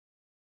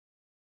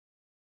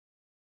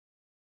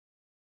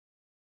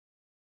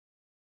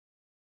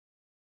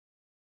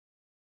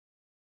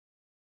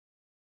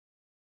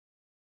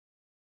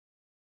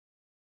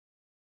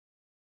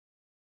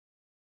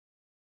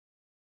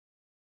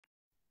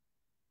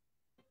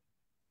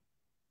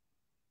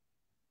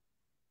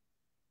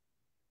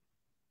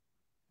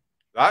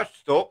That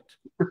stopped.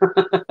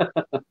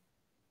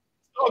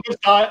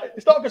 It's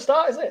not a good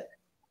start, is it?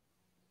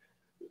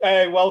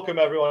 Welcome,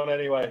 everyone,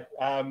 anyway.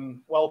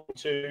 Welcome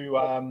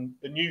to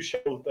the new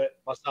show that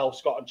myself,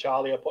 Scott, and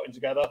Charlie are putting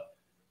together.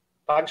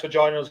 Thanks for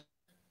joining us.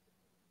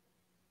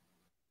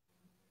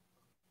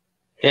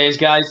 Cheers,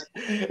 guys.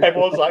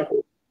 Everyone's like,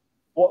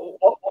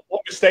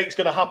 what mistake's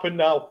going to happen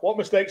now? What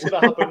mistake's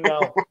going to happen now?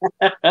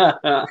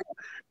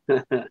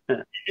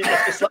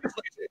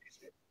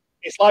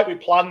 It's like we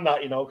planned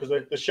that, you know,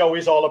 because the show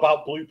is all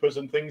about bloopers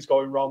and things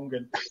going wrong,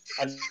 and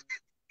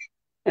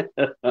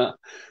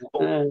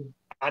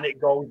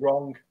it goes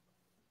wrong.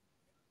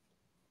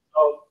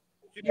 So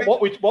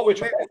what we're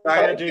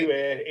trying to do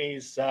here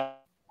is,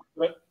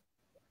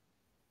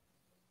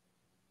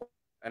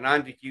 and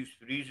Andy keeps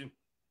freezing.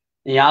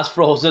 He has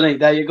frozen.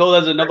 There you go.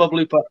 There's another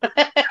blooper.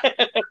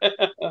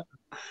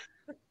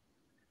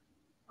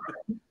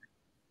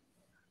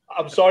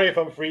 I'm sorry if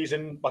I'm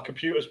freezing. My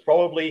computer's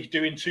probably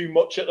doing too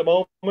much at the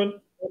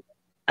moment.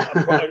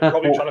 I'm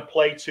probably trying to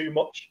play too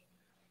much.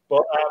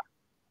 But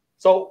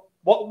so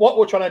what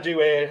we're trying to do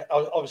here,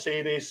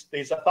 obviously, there's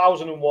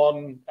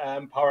 1,001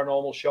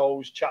 paranormal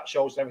shows, chat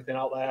shows, and everything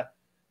out there.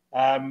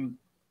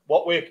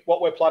 What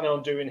we're planning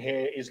on doing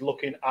here is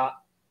looking at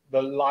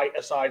the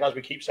lighter side, as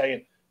we keep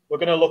saying. We're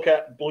going to look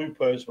at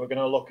bloopers. We're going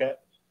to look at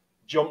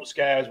jump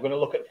scares. We're going to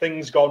look at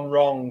things gone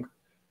wrong,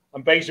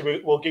 and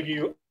basically, we'll give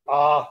you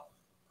our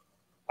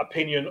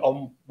opinion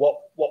on what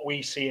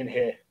we see in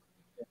here.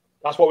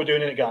 That's what we're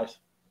doing in it, guys.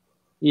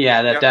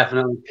 Yeah,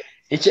 definitely.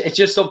 It's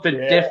just something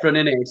different,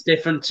 isn't it? It's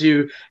different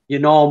to your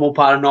normal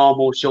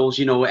paranormal shows.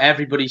 You know,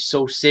 everybody's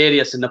so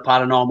serious in the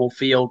paranormal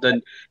field,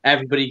 and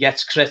everybody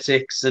gets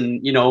critics. And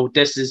you know,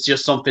 this is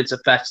just something to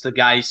fetch the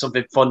guys,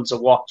 something fun to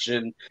watch,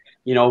 and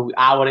you know,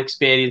 our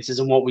experiences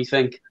and what we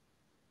think.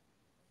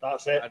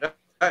 That's it.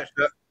 That's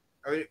it.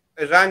 I mean,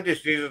 as Andy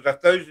says, there's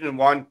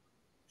 1,001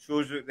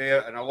 shows out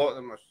there, and a lot of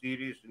them are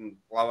serious and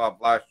blah blah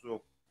blah.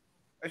 So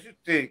it's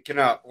just to kind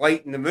of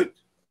lighten the mood.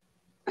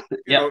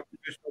 You know,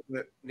 just something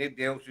that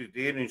nobody else is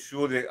doing, and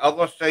show the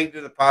other side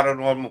of the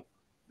paranormal,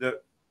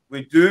 that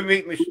we do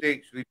make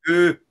mistakes, we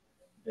do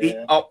beat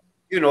up,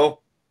 you know,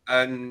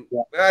 and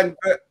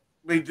but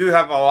we do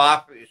have a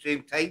laugh at the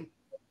same time.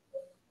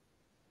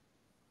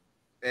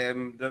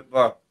 That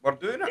we're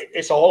doing it.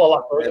 It's all a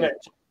laugh, isn't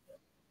it?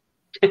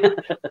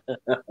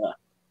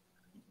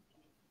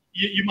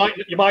 You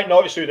might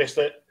notice through this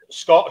that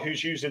Scott,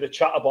 who's usually the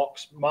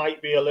chatterbox,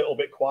 might be a little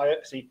bit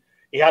quiet. He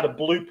had a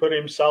blooper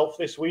himself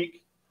this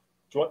week.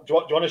 Do you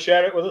want to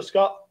share it with us,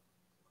 Scott?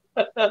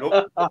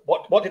 Nope.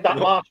 What did that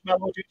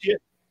marshmallow do to you?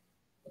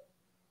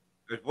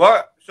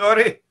 What?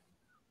 Sorry.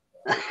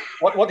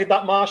 What did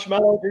that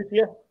marshmallow do to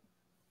you?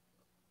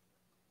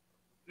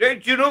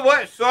 Right, do you know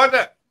what? Sort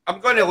of. I'm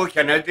going to look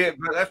an idiot,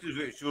 but this is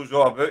what it show's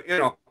all about. You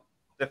know,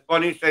 the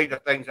funny side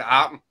of things that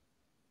happen.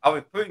 I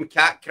was putting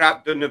cat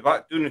crap down the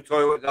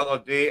toilet the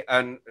other day,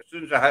 and as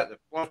soon as I hit the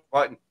flush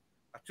button,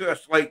 I took a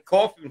slight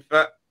coughing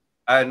fit,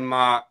 and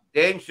my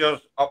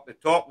dentures up the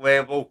top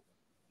level,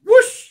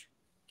 whoosh,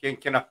 came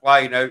kind of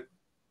flying out,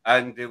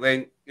 and they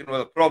went, you know,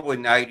 they're probably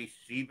in the Irish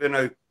Sea by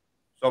now,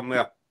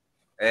 somewhere,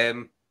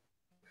 and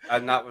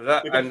that was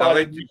it. And I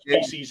went to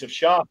species of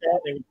shark,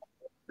 aren't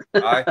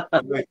they? Aye.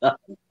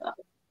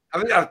 I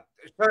mean,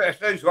 it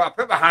sounds like I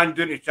put my hand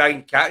down to try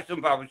and catch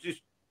them, but I was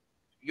just,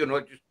 you know,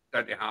 it just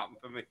didn't happen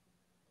for me.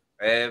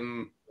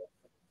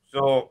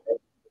 So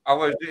I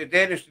was at the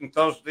dentist on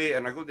Thursday,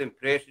 and I got the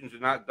impressions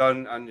and that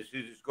done, and they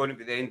says it's going to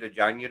be the end of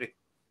January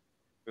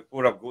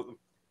before I've got them.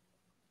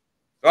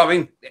 So I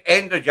mean, the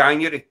end of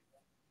January,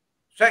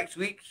 6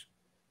 weeks.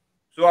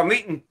 So I'm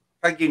eating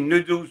piggy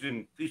noodles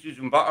and pieces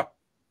and butter.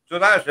 So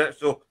that's it.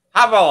 So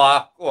have a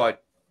laugh. Go on.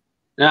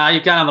 Nah,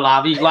 you can't have a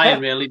laugh. He's lying,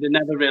 really. They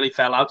never really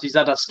fell out. He's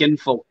had a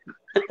skinful.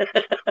 Yeah,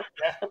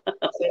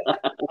 that's it.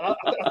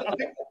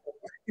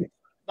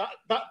 I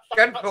think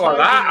skinful of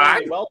that,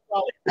 really well,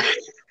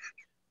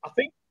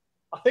 Charlie.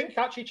 I think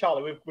actually,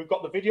 Charlie, we've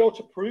got the video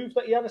to prove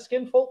that he had a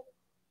skinful.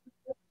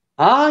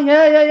 Ah,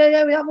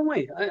 yeah, we haven't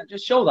we?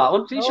 Just show that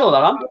one. Can you show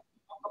that on?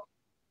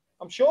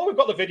 I'm sure we've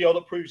got the video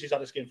that proves he's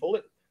had a skinful.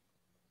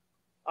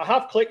 I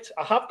have clicked.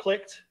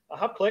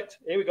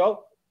 Here we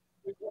go.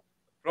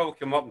 Probably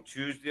come up on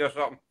Tuesday or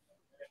something.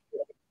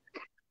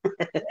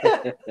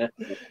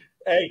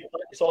 Hey,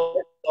 it's all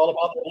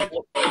about the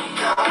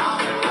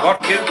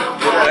working.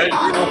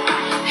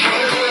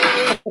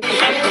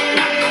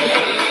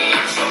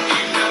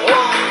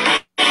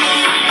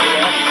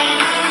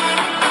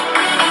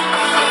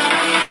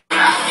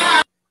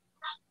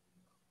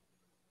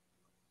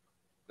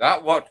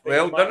 That worked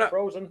well, didn't it?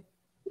 Frozen.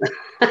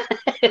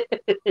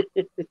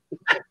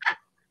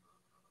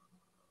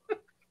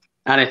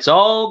 And it's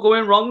all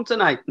going wrong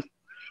tonight.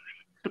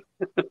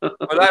 Well,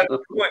 that's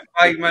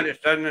 5 minutes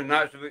in, and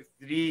that's about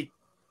 3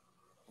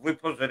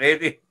 bloopers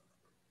already.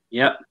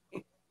 Yep.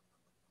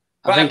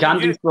 I think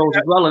Andy's froze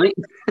as well, isn't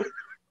he?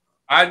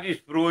 Andy's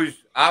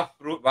froze. I've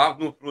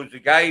no froze. The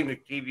guy in the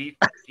TV.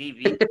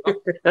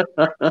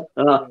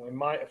 We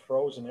might have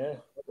frozen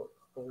here.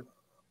 We'll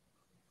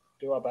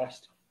do our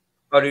best.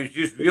 or he's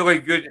just really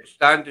good at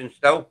standing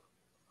still.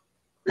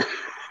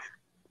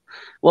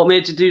 What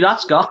made you do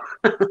that, Scott?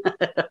 I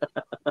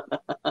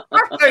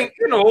think,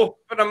 you know,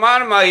 for a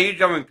man of my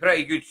age, I'm in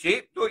pretty good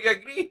shape. Don't you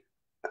agree?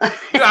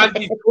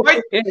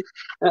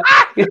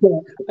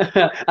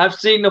 I've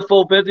seen the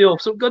full video.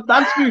 Some good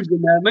dance moves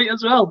in there, mate,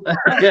 as well.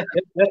 Did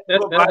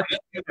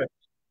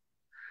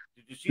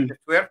you see the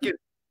twerking?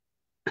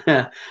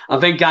 I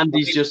think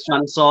Andy's just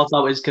trying to sort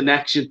out his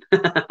connection.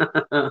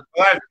 That's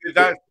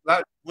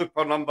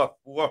blooper number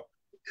 4.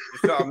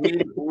 You know what I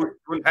mean?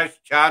 On his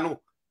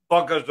channel,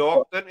 buggers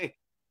off, didn't he?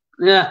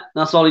 Yeah,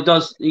 that's all he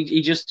does.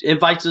 He just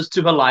invites us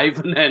to a live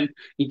and then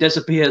he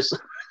disappears.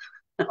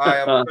 I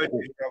am trying to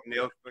do something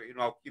else, but you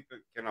know,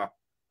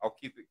 I'll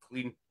keep it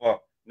clean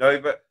for now.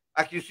 But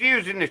I can see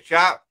who's in the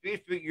chat.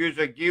 Facebook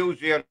user Gail's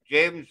there,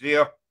 James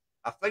there.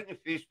 I think the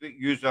Facebook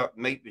user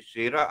might be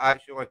Sarah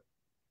actually.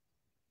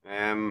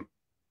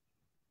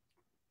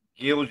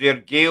 Gail's there.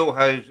 Gail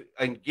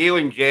and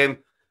Jem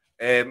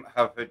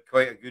have had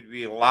quite a good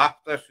wee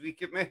laugh this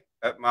week at me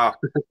at my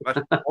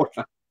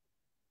misfortune.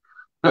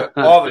 But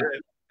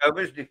it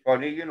wasn't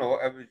funny, you know.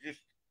 It was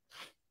just,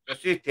 I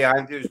say to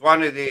Andy, it was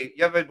one of the,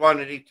 you ever had one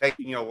of the times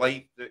in your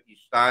life that you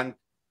stand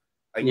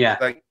and you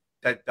think,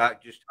 did that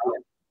just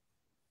happen?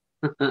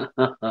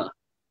 You know,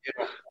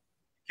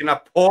 can I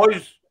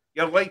pause?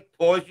 Your life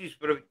pauses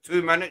for about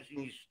 2 minutes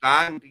and you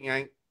stand and you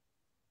think,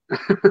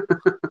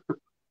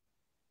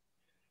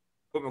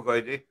 what am I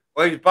going to do?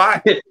 Oh, he's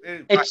back.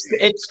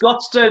 It's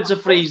Scott's turn to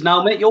freeze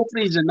now, mate. You're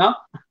freezing now.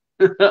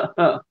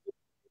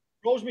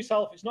 Froze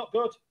myself. It's not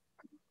good.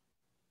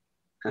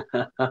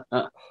 I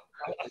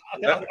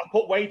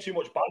put way too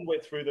much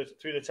bandwidth through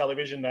the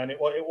television. Then it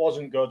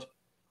wasn't good.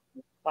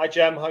 Hi,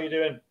 Jem. How you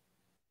doing?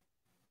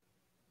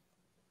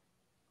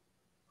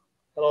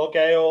 Hello,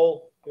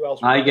 Gail. Who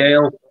else? Hi,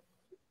 Gail.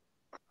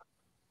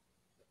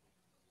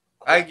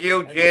 Hi,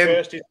 Gail.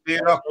 Jem.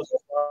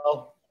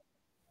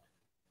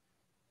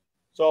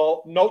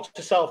 So, note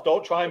to self: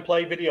 don't try and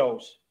play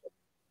videos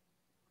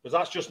because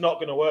that's just not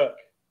going to work.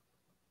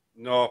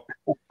 No,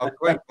 I'm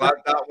quite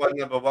glad that one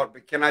never worked.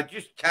 But can I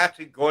just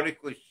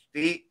categorically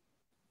state,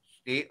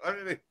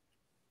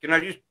 can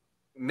I just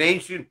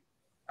mention,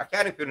 I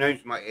can't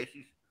pronounce my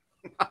S's,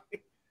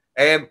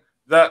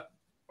 that,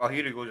 oh,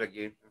 here he goes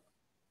again,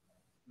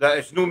 that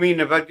it's no me in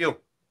the video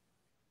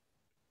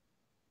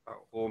at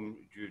home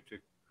due to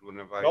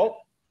coronavirus. No,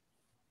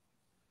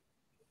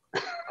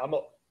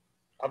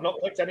 I've not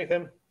clicked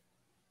anything.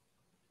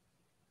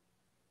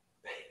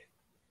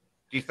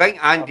 Do you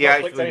think Andy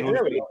actually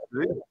knows what he's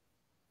doing?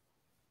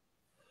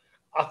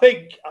 I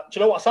think, do you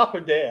know what's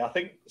happened here? I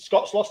think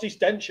Scott's lost his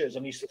dentures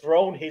and he's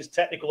thrown his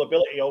technical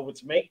ability over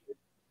to me.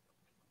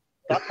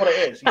 That's what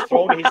it is. He's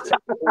thrown his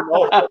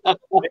technical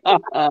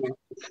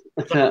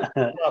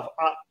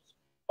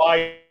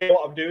by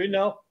what I'm doing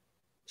now.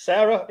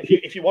 Sarah,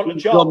 if you want a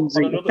job on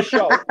another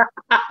show.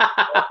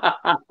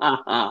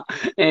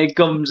 Hey,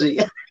 Gumsy.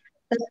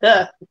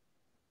 Hello,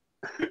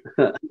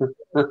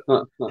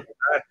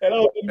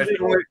 Gumsy.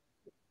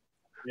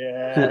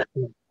 Yeah.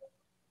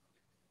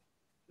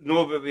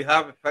 No, but we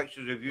have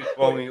pictures of you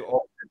falling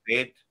off the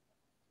bed.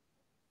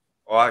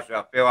 Oh, actually,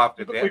 I fell off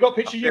the bed. We got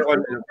pictures of you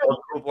on the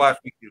wardrobe last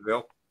week as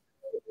well.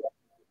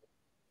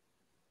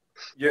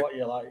 Yeah. What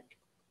you like?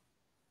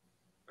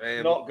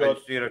 Not good.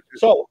 Sarah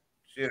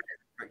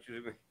pictures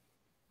of me.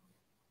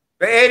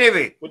 But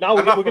anyway, well, now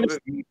we're going to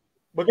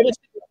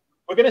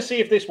see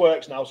if this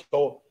works now.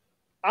 So,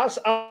 as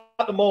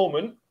at the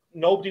moment,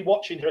 nobody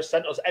watching here has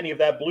sent us any of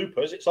their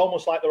bloopers. It's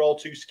almost like they're all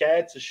too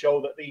scared to show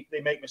that they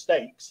make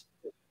mistakes.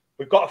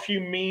 We've got a few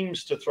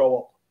memes to throw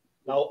up.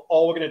 Now,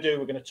 all we're going to do,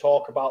 we're going to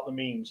talk about the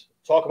memes.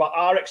 Talk about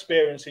our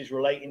experiences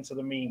relating to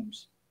the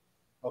memes.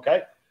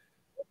 Okay?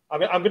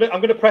 I'm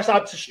going to press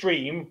add to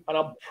stream, and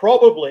I'm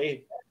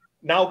probably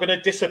now going to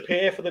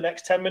disappear for the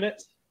next 10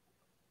 minutes.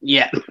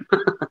 Yeah.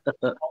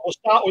 We'll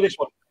start with this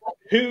one.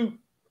 Who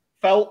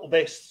felt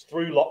this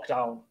through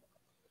lockdown?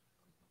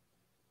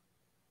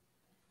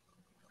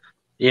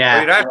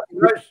 Yeah.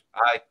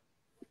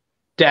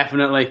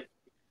 Definitely.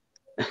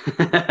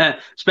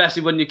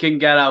 Especially when you can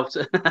get out.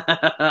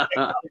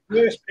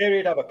 Worst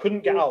period ever.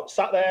 Couldn't get out.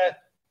 Sat there,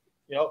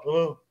 you know,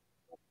 oh,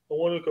 I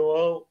want to go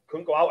out.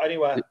 Couldn't go out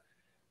anywhere.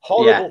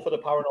 Horrible for the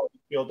paranormal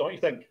field, don't you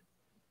think?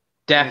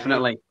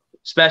 Definitely.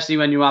 Especially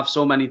when you have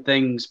so many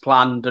things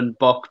planned and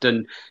booked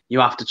and you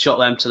have to chuck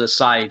them to the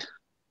side.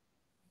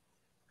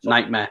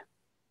 Nightmare.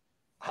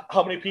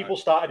 How many people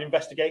started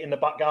investigating the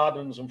back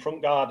gardens and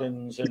front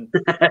gardens and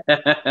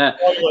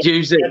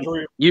using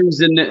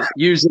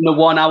the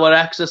 1 hour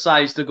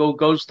exercise to go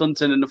ghost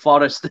hunting in the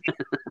forest?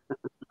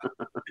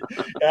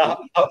 Yeah,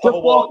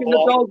 walking the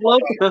dog,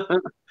 look.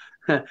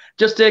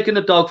 Just taking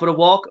the dog for a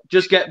walk.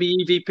 Just get me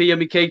EVP and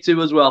me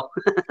K2 as well.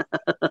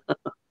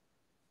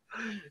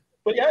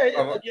 But yeah,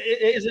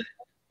 it is.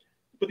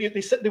 But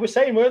they were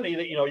saying, weren't they,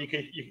 that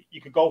you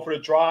could go for a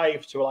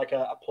drive to like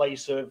a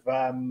place of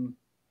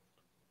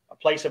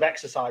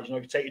exercise. You know,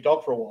 you could take your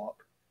dog for a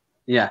walk.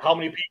 Yeah. How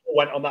many people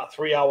went on that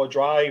 3 hour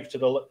drive to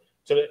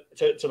to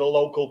the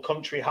local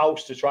country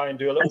house to try and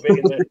do a little bit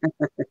in the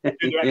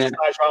do their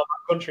exercise around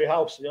that country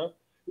house. You know,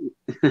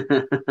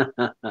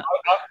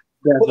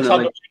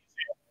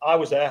 I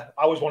was there.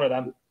 I was one of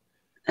them.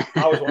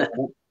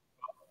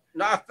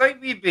 No, I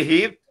think we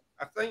behaved.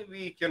 I think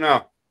we kind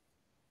of.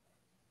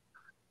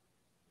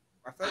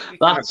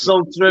 That's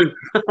so true.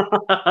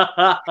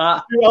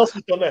 Who else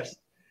has done this?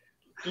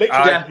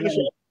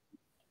 Literally,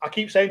 I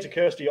keep saying to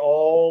Kirsty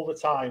all the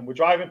time, we're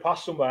driving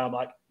past somewhere, I'm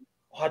like,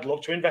 oh, I'd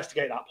love to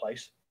investigate that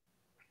place.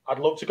 I'd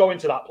love to go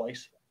into that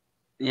place.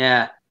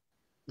 Yeah,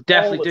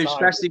 definitely do,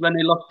 especially when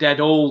they look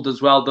dead old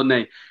as well, don't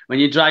they? When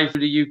you drive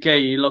through the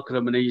UK, you look at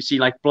them and you see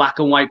like black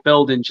and white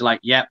buildings, you're like,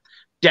 yep,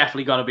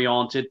 definitely got to be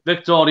haunted.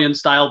 Victorian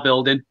style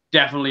building,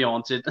 definitely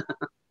haunted.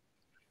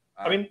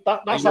 I mean,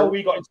 that's how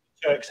we got into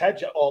Turk's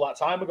Head all that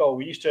time ago.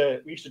 We used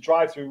to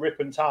drive through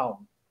Ripon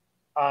Town,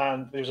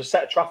 and there was a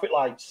set of traffic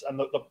lights, and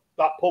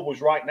that pub was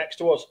right next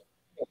to us.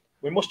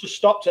 We must have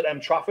stopped at them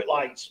traffic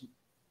lights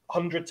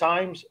 100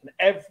 times, and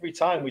every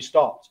time we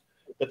stopped,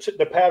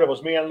 the pair of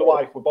us, me and the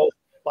wife, were both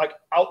like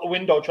out the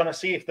window trying to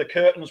see if the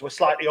curtains were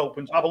slightly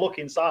open, to have a look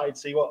inside,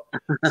 see what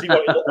it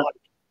looked like.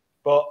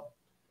 But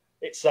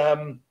it's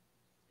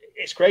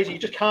crazy. You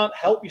just can't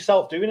help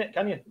yourself doing it,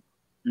 can you?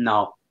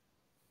 No.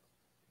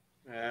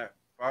 Yeah,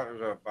 that was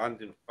an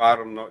abandoned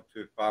farm not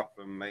too far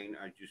from mine.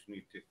 I just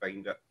need to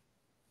find it.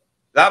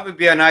 That would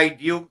be an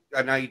ideal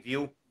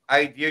Gail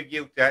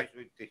to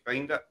actually to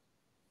find it.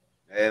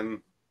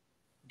 And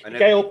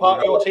Gail part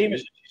of your team,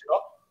 isn't she,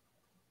 Scott?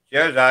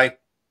 Yes, I.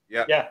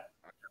 Yeah. Yeah.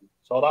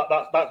 So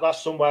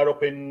that's somewhere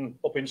up in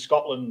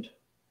Scotland.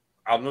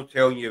 I'm not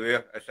telling you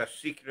where. It's a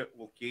secret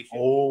location.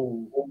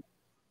 Oh.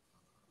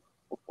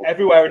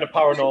 Everywhere in the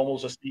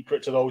paranormal's a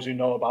secret to those who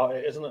know about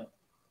it, isn't it?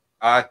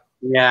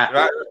 Yeah.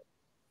 Right.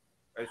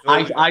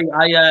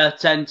 I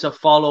tend to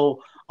follow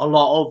a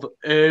lot of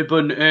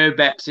urban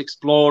urbex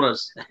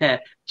explorers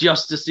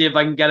just to see if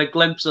I can get a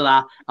glimpse of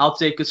that. I'll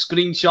take a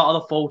screenshot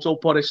of the photo,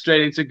 put it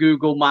straight into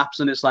Google Maps,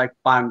 and it's like,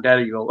 bang, there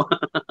you go.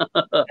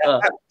 Do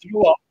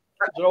you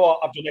know what?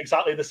 I've done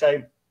exactly the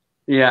same.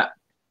 Yeah.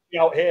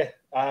 Out here,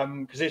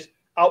 because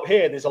out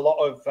here, there's a lot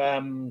of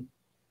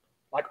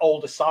like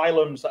old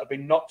asylums that have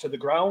been knocked to the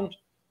ground,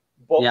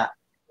 but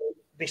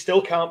they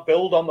still can't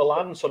build on the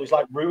land, so there's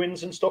like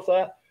ruins and stuff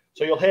there.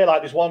 So you'll hear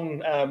like there's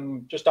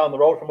one just down the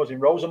road from us in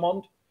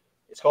Rosamond.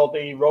 It's called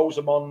the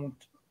Rosamond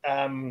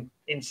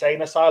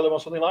Insane Asylum or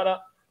something like that.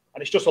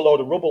 And it's just a load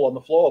of rubble on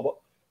the floor. But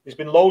there's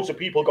been loads of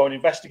people going to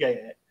investigate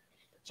it.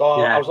 So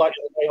I was like,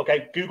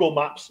 okay, Google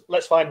Maps,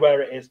 let's find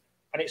where it is.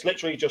 And it's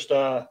literally just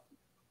a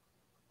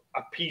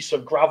piece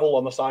of gravel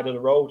on the side of the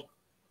road.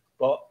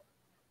 But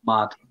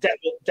mad.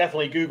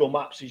 Definitely Google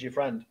Maps is your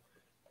friend.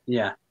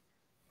 Yeah.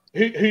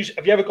 Have you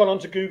ever gone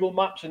onto Google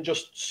Maps and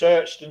just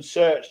searched and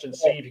see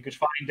if you could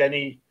find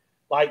any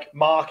like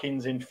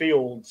markings in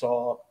fields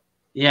or?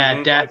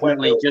 Yeah,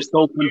 definitely. Just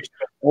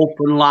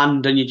open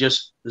land, and you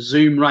just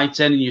zoom right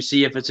in, and you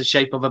see if it's a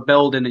shape of a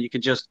building, and you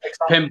can just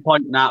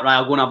pinpoint that. Right,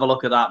 I'll go and have a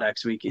look at that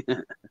next week.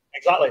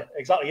 Exactly.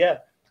 Yeah,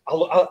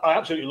 I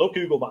absolutely love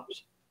Google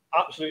Maps.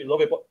 Absolutely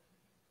love it. But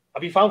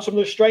have you found some of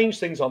the strange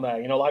things on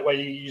there? You know, like where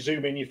you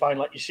zoom in, you find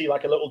like you see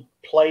like a little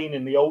plane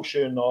in the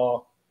ocean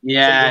or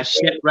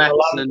shipwrecks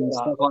and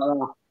stuff like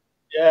that.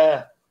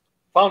 Yeah,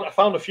 I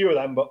found a few of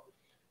them, but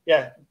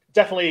yeah,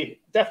 definitely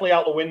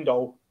out the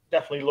window.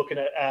 Definitely looking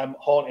at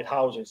haunted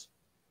houses.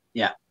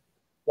 Yeah.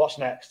 What's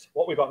next?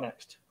 What we got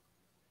next?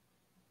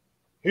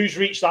 Who's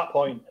reached that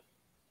point?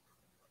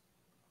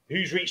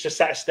 Who's reached a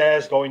set of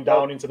stairs going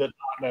down into the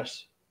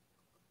darkness?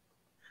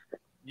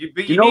 You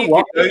know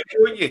what?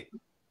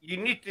 You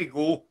need to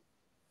go.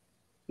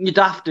 You'd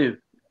have to.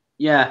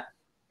 Yeah.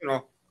 You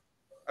know,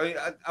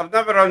 I've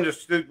never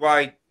understood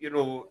why,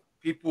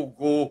 people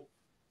go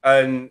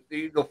and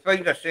they'll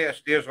find a set of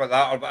stairs like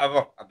that or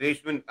whatever, a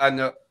basement,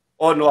 and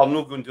oh no, I'm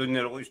not going down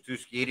there. It looks too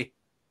scary.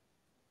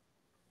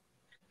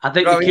 I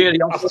think the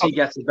curiosity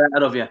gets the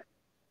better of you.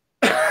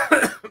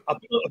 I've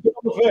been on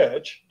the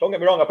verge. Don't get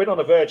me wrong. I've been on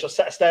the verge. A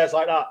set of stairs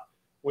like that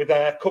with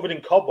covered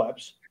in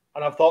cobwebs,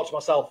 and I've thought to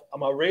myself,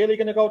 "Am I really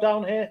going to go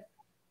down here?"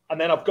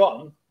 And then I've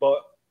gone,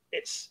 but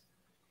it's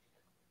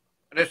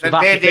a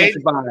dead end.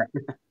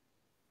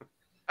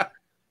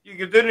 You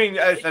get down and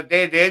it's a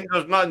dead end.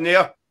 There's nothing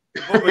there.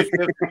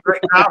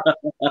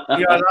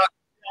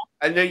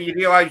 And then you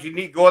realise you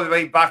need to go all the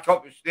way back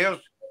up the stairs.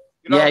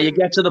 You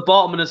get to the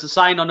bottom and there's a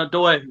sign on the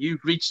door.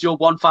 You've reached your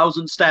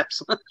 1,000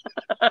 steps.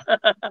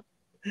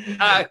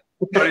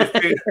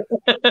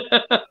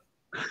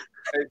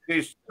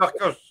 It's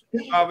suckers.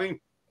 I mean,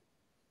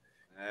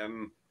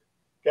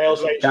 Gail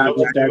says she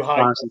doesn't do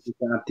high. You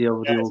can't deal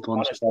with the old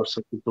ones without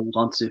something to hold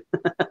on to.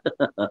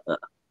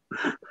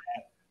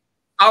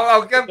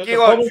 I'll give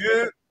Gail a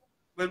few.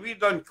 When we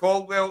done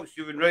Caldwell,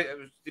 she went right. It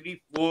was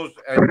 3 floors,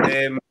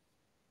 and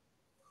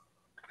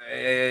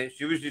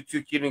she wasn't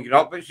too keen on getting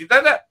up, but she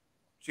did it.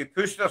 She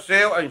pushed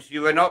herself and she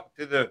went up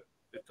to the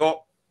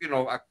top,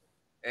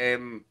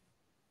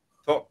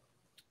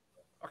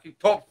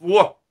 top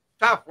floor.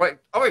 I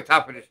went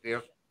top of the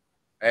stairs.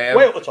 Way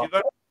up the top.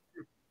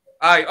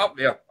 Aye, up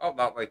there, up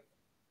that way.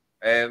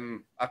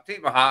 I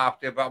take my hat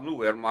off there, but I'm not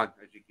wearing one,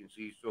 as you can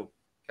see. So,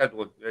 kid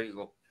one, there you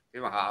go.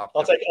 Take my hat off.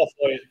 I'll take it off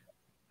for you.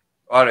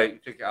 All right, you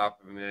take it off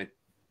for me.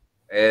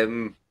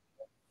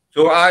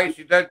 So aye,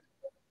 she did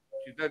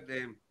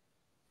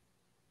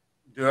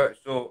do it.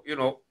 So you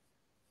know,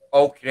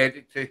 all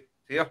credit to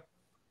her.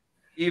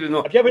 Even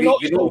though have you ever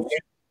noticed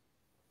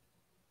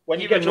when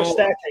you get to a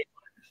staircase?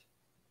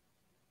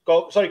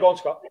 Go on,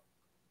 Scott.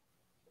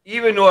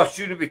 Even though I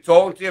shouldn't be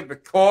talking to her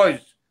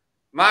because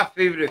my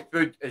favourite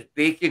food is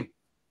bacon,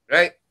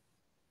 right?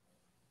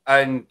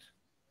 And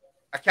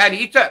I can't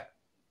eat it,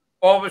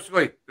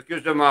 obviously,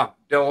 because of my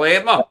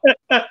dilemma.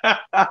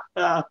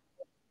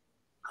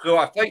 So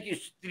I think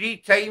it's 3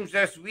 times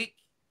this week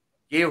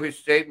Gail has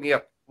sent me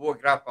a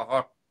photograph of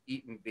her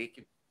eating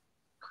bacon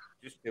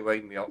just to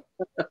wind me up.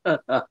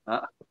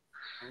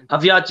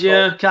 Have you had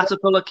your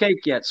caterpillar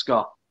cake yet,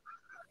 Scott?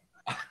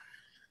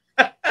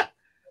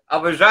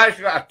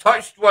 I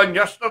touched one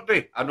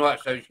yesterday. I know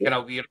that sounds kind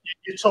of weird.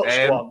 You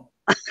touched one.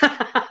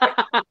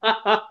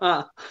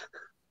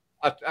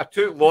 I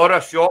took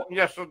Laura shopping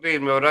yesterday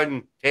and we were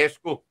in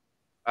Tesco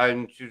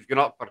and she was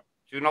going up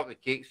the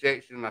cake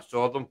section and I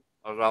saw them.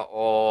 I was like,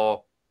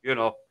 oh, you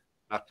know,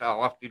 I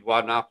lifted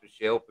one off the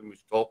shelf and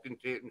was talking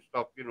to it and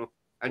stuff, you know,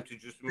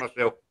 introducing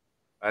myself.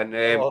 And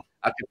I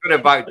had to put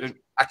it back down.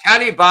 I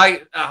can't buy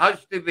it. It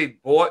has to be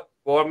bought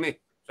for me.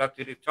 So I have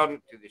to return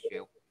it to the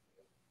shelf.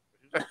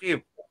 It's a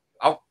shame.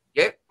 I'll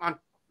get one.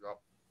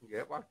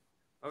 Get one.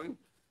 I mean,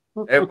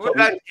 but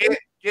that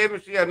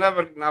James here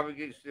never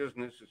navigates stairs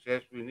and it's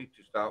successful. We need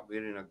to start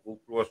wearing a GoPro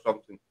or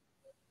something.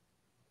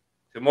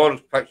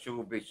 Tomorrow's picture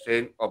will be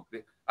sent up.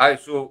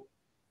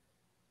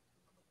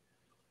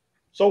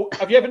 So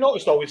have you ever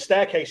noticed though with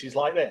staircases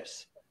like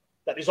this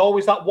that there's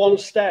always that one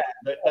stair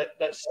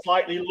that's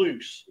slightly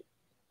loose,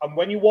 and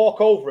when you walk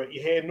over it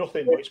you hear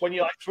nothing. But it's when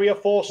you're like 3 or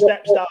 4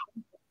 steps down,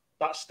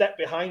 that step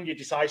behind you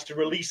decides to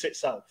release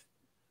itself.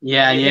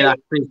 Yeah, yeah.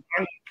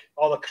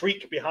 Or the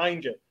creak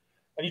behind you,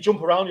 and you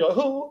jump around. You're like,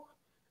 oh.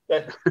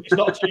 It's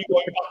not until you're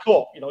going back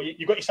up. You know,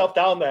 you got yourself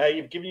down there.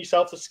 You've given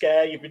yourself the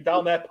scare. You've been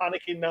down there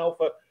panicking now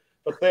for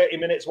 30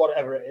 minutes,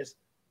 whatever it is.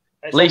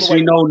 At least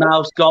we know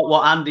now, Scott,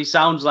 what Andy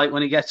sounds like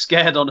when he gets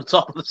scared on the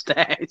top of the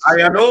stairs.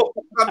 I know.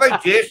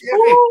 About Jason.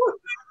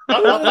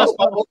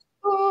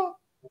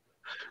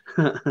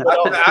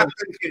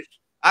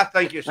 I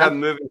think it's him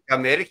moving to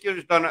America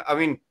who's done it. I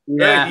mean,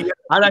 yeah,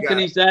 I reckon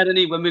he's there,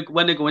 and when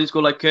they go in, he's go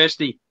like,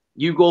 Kirsty,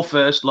 you go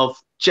first, love.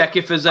 Check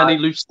if there's any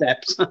loose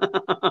steps.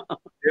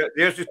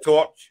 There's the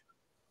torch.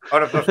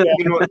 Or if there's,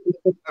 you know, if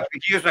he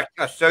hears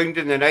a sound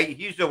in the night,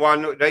 he's the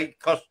one that, right,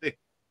 Kirsty,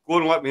 go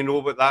and let me know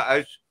what that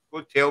is.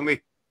 Go tell me.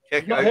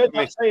 Check it out. I've heard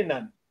that saying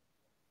then.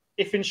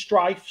 If in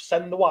strife,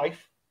 send the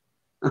wife.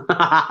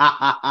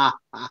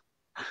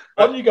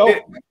 On you go.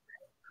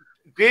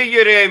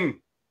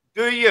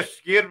 Do your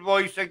scared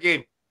voice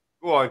again.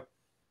 Go on.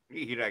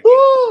 You hear it again.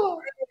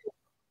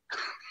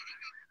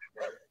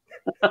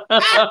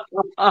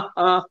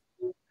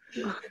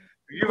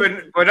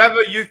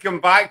 Whenever you come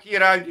back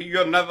here, Andy,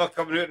 you're never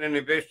coming out in an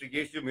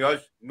investigation with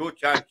us. No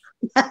chance.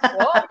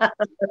 What?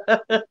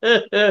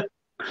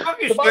 How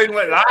you sound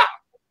like that?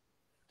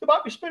 There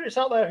might be spirits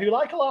out there who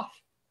like a laugh.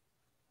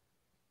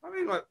 I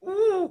mean, like,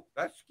 oh,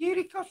 that's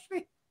scary,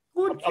 Kirsty.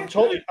 I'm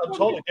totally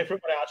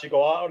different when I actually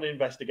go out on an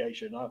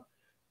investigation. I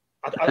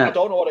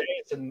don't know what it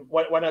is, and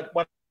when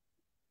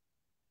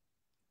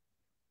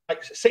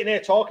like sitting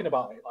here talking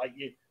about it, like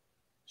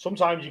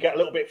sometimes you get a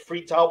little bit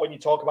freaked out when you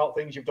talk about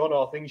things you've done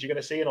or things you're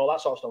going to see and all that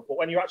sort of stuff. But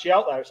when you're actually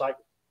out there, it's like,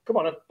 come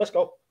on, let's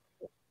go,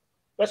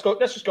 let's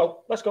just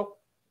go.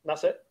 And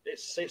that's it.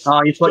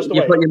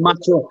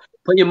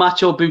 Put your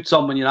macho boots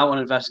on when you're out on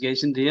an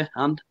investigation, do you?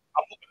 And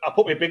I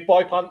put my big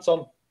boy pants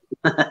on.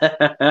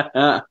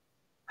 I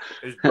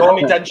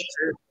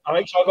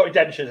make sure I got my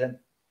dentures in.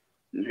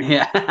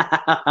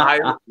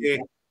 Yeah.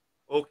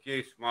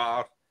 Okay,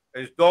 smart.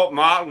 His Doc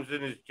Martens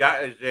in his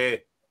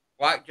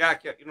black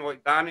jacket, you know,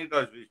 like Danny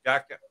does with his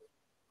jacket.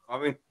 I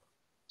mean,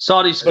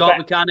 sorry, Scott,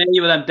 we can't hear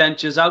you with them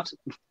dentures out.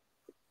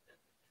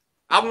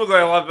 I'm not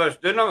going to live this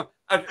down.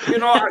 You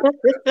know,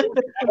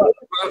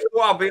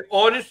 I'll be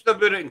honest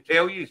about it and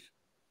tell you.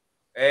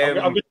 I'm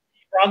going to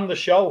run the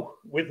show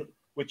with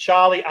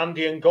Charlie,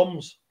 Andy, and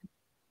Gums.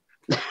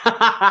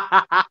 I've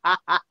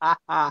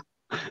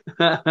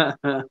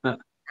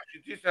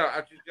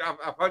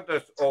had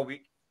this all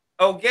week.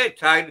 I'll get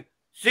tired.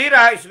 Sarah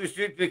actually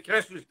said for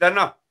Christmas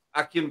dinner,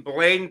 I can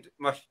blend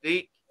my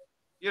steak,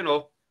 you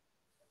know.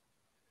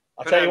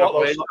 I'll tell you what,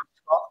 though,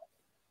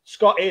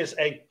 Scott is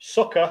a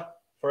sucker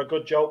for a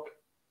good joke.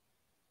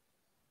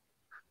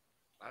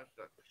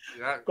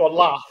 Go on,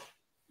 laugh.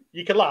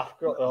 You can laugh.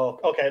 Oh,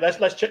 okay,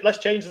 let's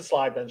change the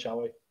slide then,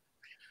 shall we?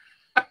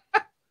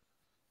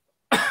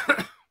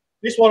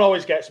 This one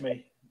always gets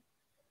me.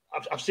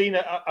 I've seen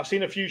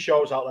a few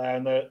shows out there,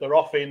 and they're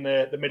off in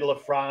the middle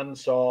of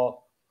France or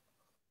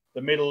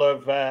the middle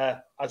of,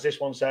 as this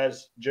one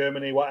says,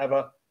 Germany,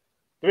 whatever.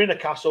 They're in a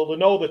castle. They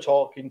know they're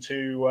talking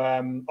to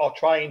or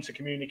trying to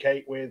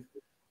communicate with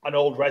an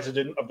old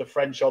resident of the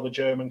French or the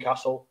German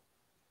castle,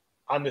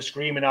 and they're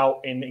screaming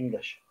out in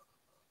English.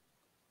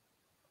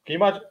 Can you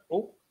imagine?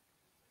 Oh,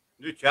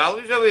 the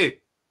Charlie's away.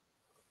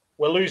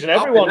 We're losing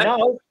everyone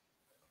now.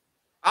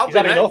 He's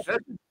had enough.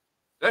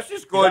 This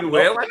is going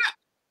well, isn't it?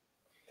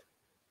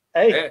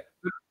 Hey.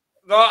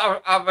 No,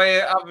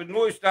 I've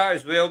noticed that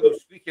as well. They're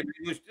speaking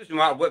English. Doesn't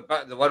matter what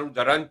bit of the world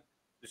they're in.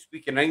 They're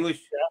speaking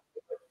English. Yeah.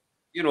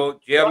 You know,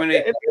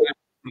 Germany,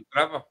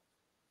 whatever.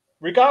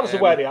 Regardless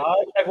of where they are,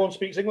 everyone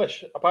speaks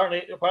English.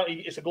 Apparently,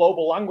 it's a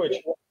global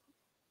language.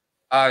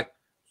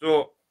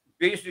 So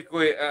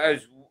basically, it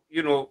is,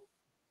 you know,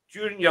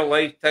 during your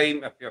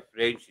lifetime, if you're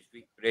French, you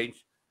speak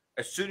French.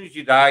 As soon as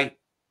you die,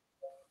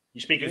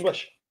 you speak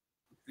English.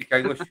 Speak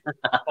English.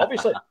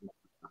 Obviously.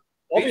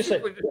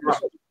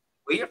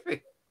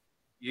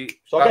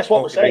 So I guess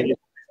what we're saying is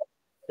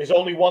there's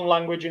only one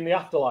language in the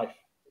afterlife.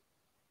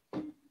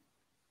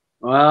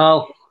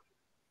 Well,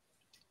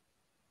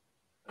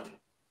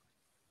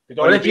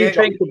 if you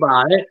think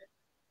about it,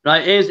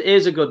 right,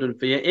 here's a good one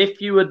for you.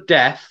 If you were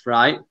deaf,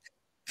 right,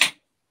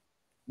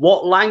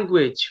 what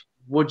language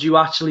would you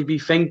actually be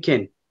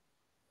thinking?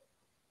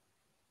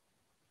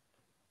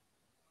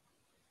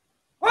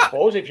 I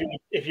suppose if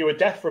you were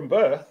deaf from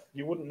birth,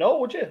 you wouldn't know,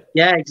 would you?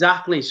 Yeah,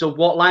 exactly. So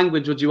what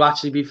language would you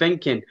actually be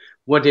thinking?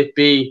 Would it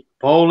be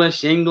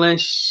Polish,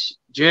 English,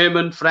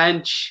 German,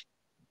 French?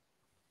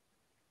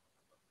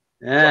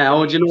 Yeah, how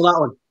would you know that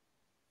one?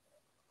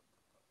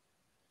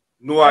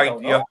 No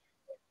idea.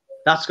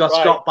 That's got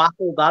Scott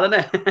baffled, hasn't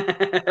it?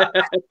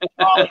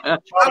 Charlie,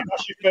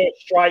 that's your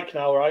first strike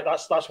now, right?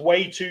 That's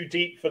way too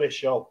deep for this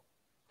show.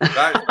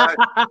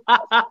 That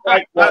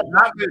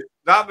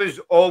was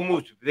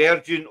almost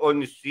Virgin on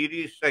the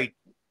serious side.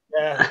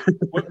 Yeah,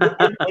 we're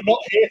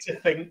not here to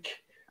think.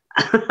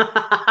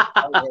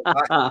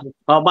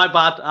 Oh, my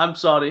bad. I'm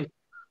sorry.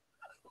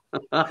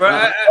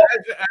 But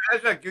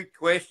it's a good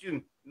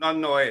question,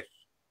 nonetheless.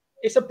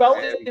 It's a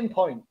belting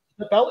point.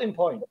 It's a belting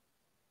point.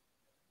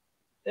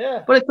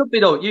 Yeah. But it could be,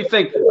 though. You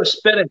think a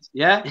spirit,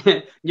 yeah?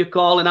 You're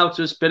calling out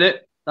to a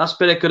spirit. That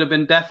spirit could have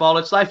been deaf all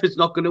its life. It's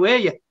not going to hear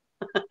you.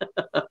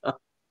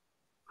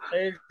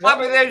 But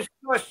then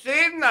not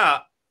saying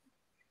that,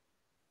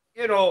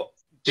 you know,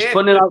 just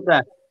putting it out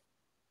there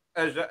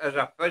as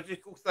a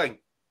physical thing.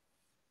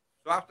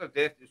 So after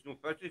death, it's no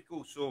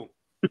physical. So,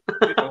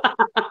 you know,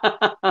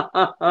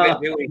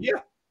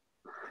 yeah.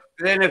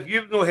 Then if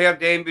you've not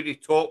heard anybody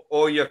talk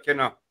all your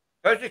kind of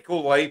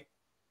physical life,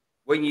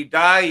 when you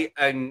die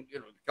and you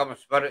know become a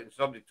spirit and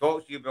somebody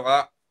talks to you, be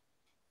like,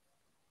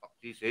 what's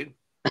he saying?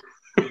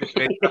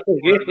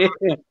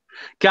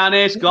 Can't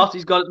hear Scott.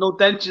 He's got no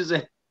dentures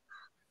in.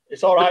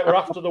 It's all right. We're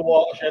after the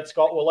watershed,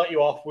 Scott. We'll let you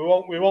off.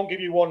 We won't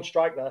give you one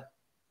strike there.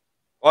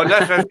 Oh,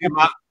 this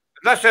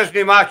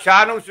isn't my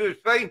channel, so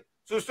it's fine.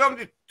 So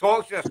somebody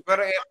talks to a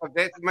spirit after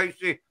death and might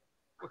say,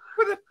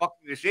 "What the fuck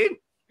are they saying?"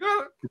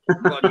 You're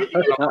going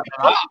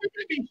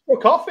to be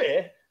struck off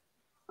here.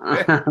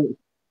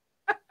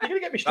 You're going to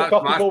get me struck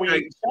off before we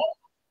eat.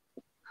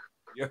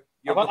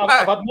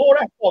 I've had more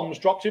F-bombs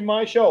dropped in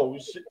my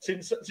shows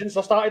since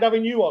I started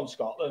having you on,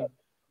 Scott,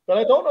 than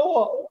I don't know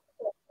what.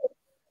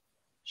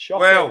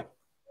 Shocking. Well,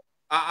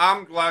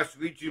 I'm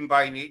Glaswegian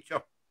by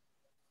nature.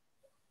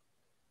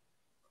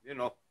 You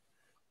know.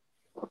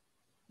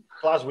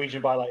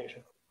 Glaswegian by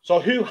nature. So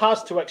who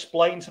has to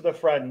explain to the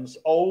friends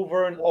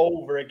over and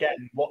over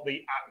again what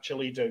they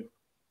actually do?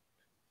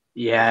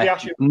 Yeah,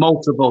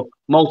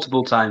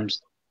 multiple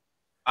times.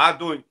 I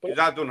don't, because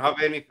I don't have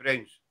any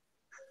friends.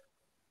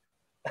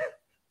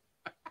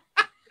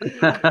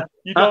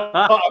 You don't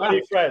have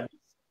any friends?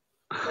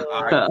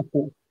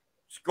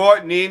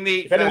 Scott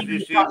Namey says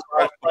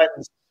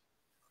friends,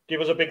 give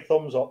us a big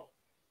thumbs up.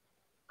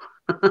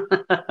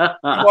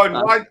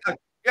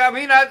 Yeah, I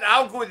mean,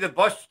 I'll go to the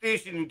bus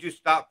station and just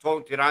start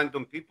talking to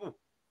random people.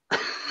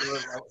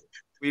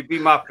 We'd be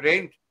my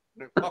friend.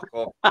 Fuck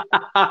off.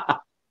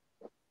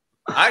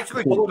 I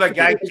actually told a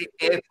guy to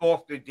F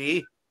off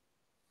today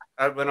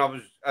when I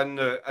was in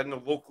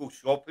the local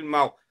shopping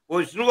mall. Well,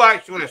 it's not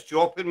actually a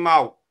shopping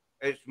mall.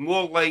 It's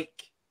more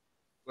like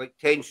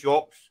 10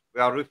 shops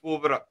with a roof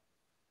over it,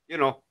 you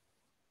know.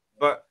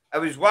 But it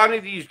was one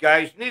of these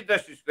guys, no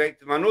disrespect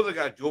to him, I know they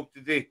got a job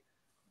today,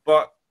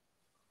 but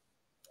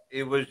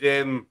it was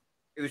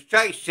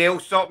trying to sell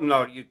something,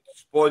 or you'd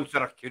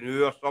sponsor a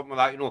canoe or something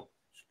like that, you know,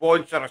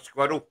 sponsor a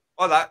squirrel,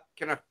 all that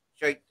kind of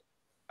shit.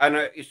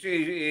 And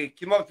he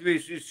came up to me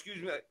and said,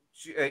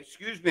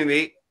 excuse me,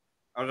 mate.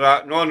 I was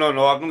like, no, I've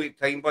not got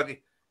time,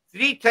 buddy.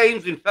 3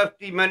 times in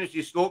 15 minutes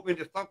he stopped me.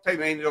 The third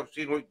time I ended up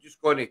saying, look,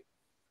 just going to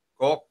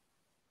cop.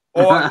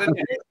 Oh, I didn't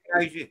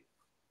recognise you.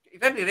 He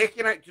didn't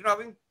recognise, do you know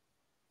what I mean?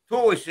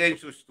 Totally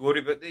senseless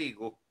story, but there you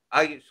go.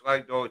 I get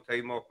slagged all the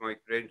time off my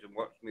friends and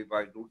works me, but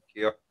I don't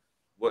care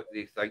what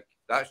they think.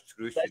 That's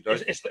true.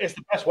 It's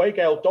the best way,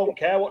 Gail. Don't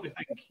care what they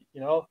think,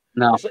 you know?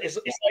 No. It's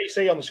like you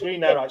see on the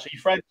screen there, right? So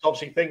your friends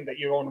obviously think that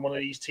you're on one of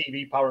these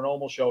TV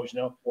paranormal shows, you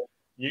know?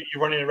 You're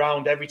running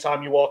around every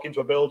time you walk into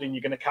a building,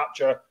 you're going to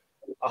capture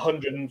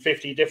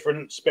 150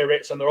 different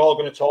spirits and they're all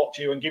going to talk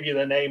to you and give you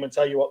their name and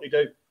tell you what they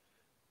do.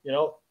 you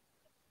know.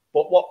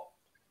 But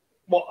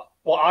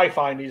what I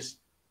find is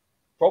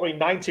probably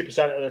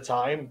 90% of the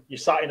time you're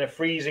sat in a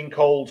freezing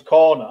cold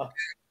corner,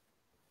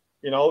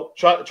 you know,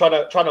 trying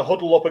to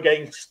huddle up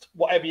against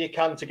whatever you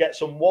can to get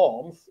some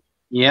warmth.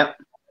 Yep.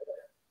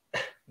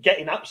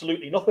 Getting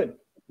absolutely nothing.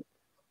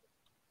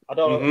 I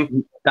don't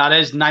know. That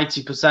is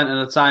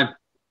 90% of the time.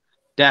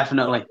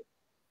 Definitely.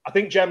 I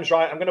think Jem's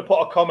right. I'm going to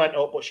put a comment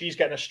up, but she's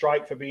getting a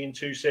strike for being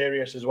too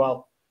serious as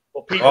well.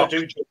 But people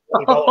do just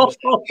really don't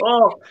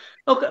understand.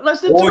 Okay,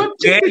 let's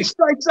interrupt you.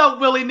 Strikes out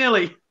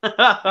willy-nilly.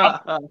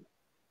 I'm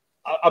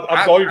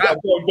going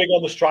big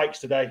on the strikes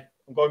today.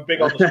 I'm going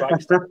big on the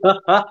strikes today.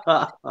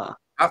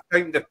 I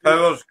think the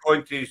power's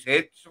going to his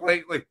head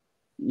slightly.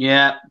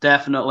 Yeah,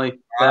 definitely.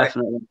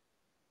 Definitely.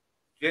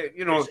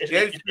 You know,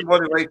 Jem's the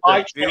one who likes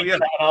Australia.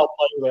 And I'll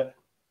play with it.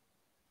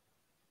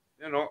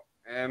 You know,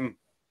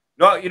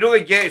 no, you know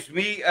what gets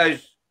me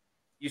is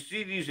you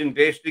see these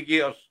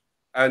investigators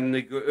and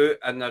they go out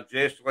and they're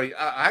dressed like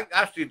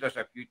I've seen this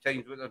a few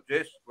times, but they're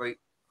dressed like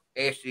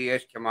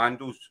SAS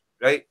commandos,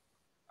 right?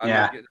 And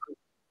yeah.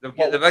 They've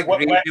got the big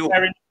radio.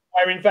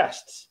 Wearing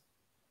vests.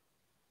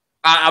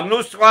 I'm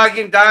not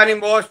slagging Danny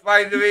Moss,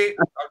 by the way.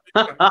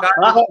 We're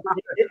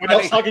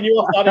not slagging you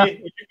off,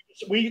 Danny.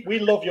 We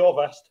love your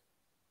vest.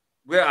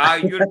 Well,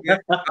 you're the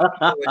best.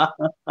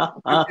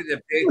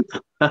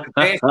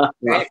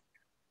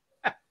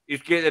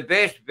 He's got the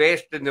best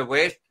vest in the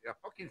West. I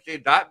fucking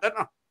said that,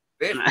 didn't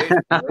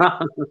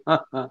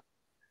I?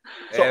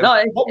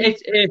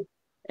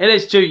 It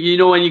is true. You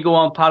know, when you go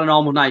on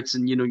paranormal nights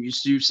and, you know, you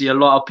see a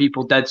lot of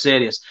people dead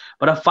serious.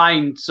 But I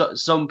find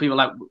some people,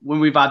 like when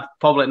we've had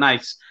public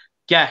nights,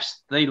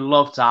 guests, they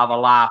love to have a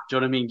laugh. Do you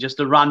know what I mean? Just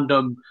a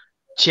random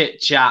chit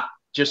chat,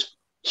 just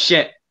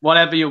shit,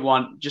 whatever you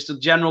want, just a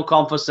general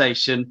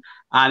conversation.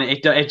 And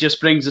it just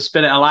brings the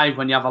spirit alive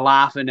when you have a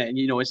laugh in it. And,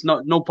 you know, it's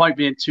no point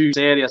being too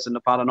serious in the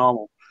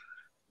paranormal.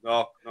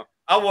 No.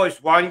 I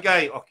watched one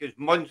guy, his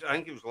months, I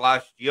think it was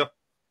last year.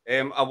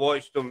 I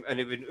watched him, and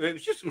it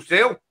was just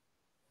himself.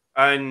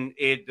 And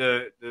he had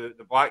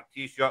the black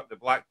T-shirt, the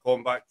black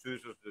combat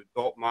trousers, the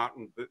Doc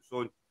Martin boots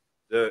on,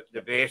 the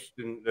vest,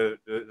 and the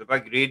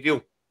big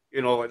radio,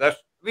 you know, like this.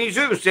 I mean, he's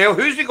out himself.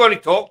 Who's he going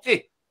to talk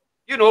to?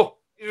 You know,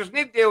 there's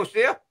nobody else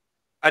there.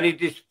 And he had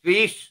his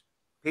face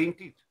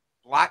painted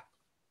black.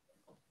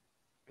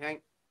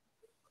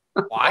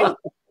 Why?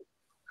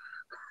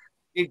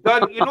 He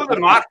done, you know, the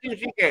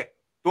markings you get.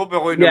 Don't be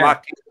like the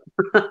markings.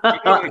 You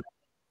know,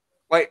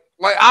 like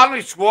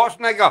Arnold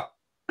Schwarzenegger.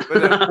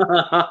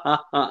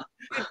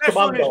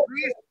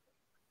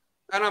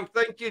 And I'm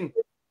thinking,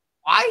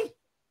 why?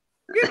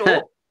 You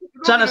know,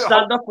 trying to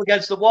stand up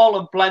against the wall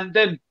and blend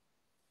in.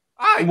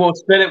 Aye.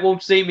 Spirit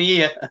won't see me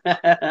here.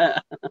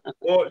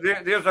 Oh,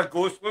 there's a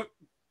ghost look.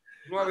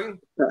 You know what I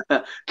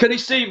mean? Can you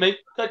see me?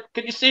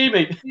 Can you see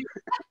me?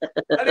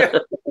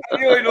 I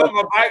really know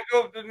my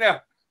backdrop in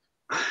there.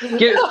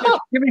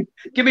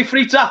 Give me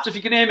 3 taps if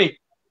you can hear me.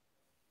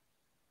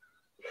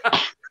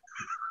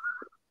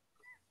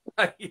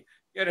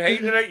 You're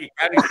hiding it. You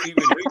can't see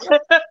me.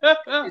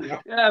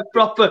 Yeah,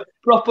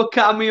 proper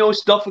cameo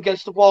stuff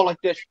against the wall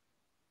like this.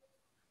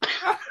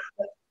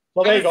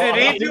 Well, there you it's go. the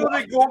radio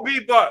that got me,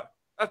 but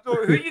I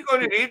thought, who are you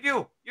going to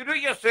radio? You do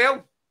it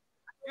yourself.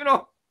 You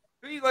know,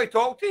 who are you going to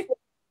talk to?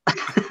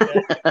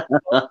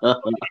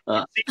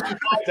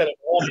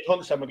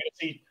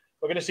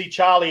 We're going to see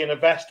Charlie in a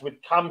vest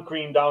with cam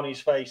cream down his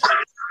face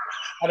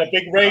and a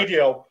big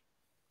radio.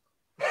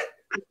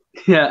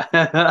 Yeah.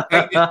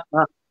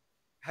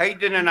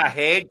 Hiding in a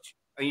hedge,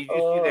 and you just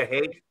see the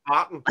hedge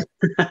parting.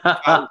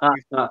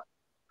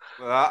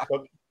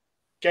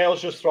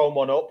 Gail's just thrown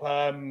one up.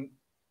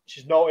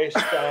 She's noticed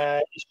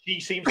she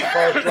seems to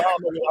cause drama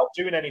without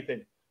doing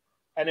anything.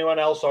 Anyone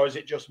else, or is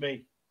it just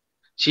me?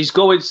 She's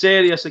going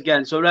serious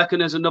again, so I reckon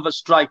there's another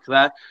strike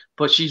there,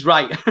 but she's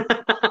right.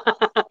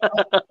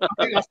 I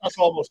think that's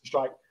almost a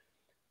strike.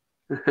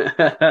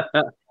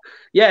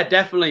 Yeah,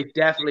 definitely.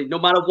 No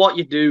matter what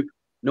you do,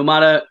 no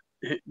matter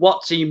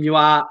what team you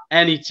are,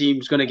 any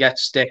team's going to get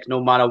stick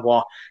no matter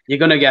what. You're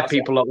going to get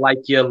people that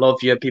like you,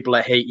 love you, people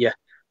that hate you.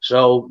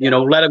 So, you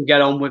know, let them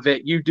get on with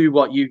it. You do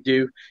what you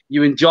do.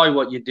 You enjoy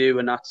what you do,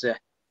 and that's it.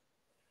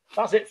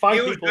 That's it. Find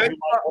people who like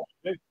what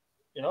you do,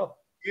 you know.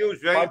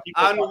 Feels right.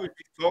 I know what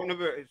she's talking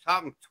about. It's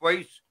happened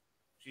twice.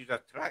 She's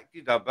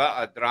attracted a bit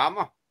of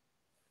drama.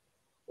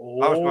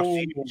 Oh. That was my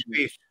serious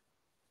face.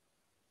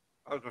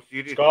 That was my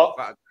serious bit of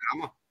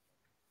drama.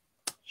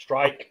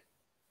 Strike.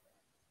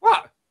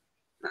 What?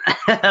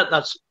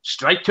 That's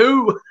strike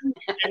 2.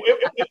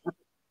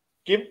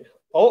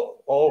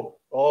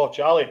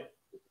 Charlie.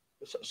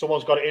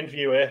 Someone's got it in for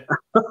you here.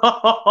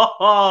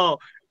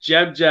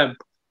 Gem.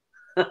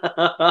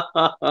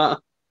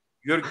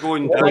 You're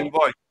going down,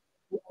 boy.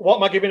 What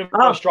am I giving him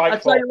a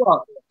strike for? I tell you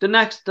what, the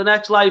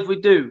next live we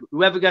do,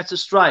 whoever gets a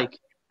strike,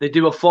 they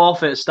do a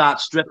forfeit and start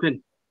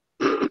stripping.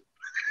 We've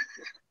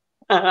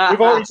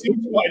already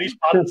seen what in his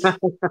pants.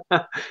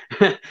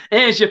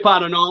 Here's your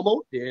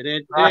paranormal.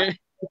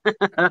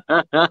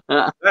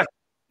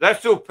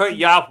 This will put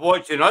you off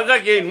watching us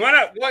again, won't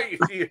it? What you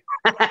see?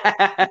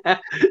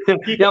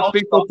 Yeah,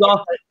 people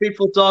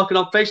talking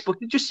on Facebook.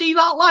 Did you see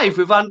that live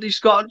with Andy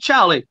Scott and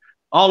Charlie?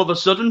 All of a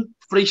sudden,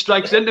 3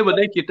 strikes in, they were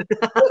naked.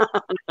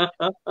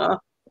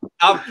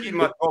 I'm keeping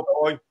my top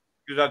on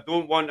because I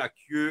don't want a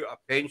queue of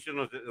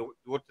pensioners at the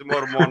door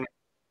tomorrow morning.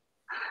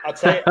 I'd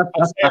say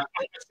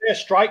a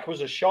strike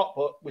was a shot,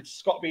 but with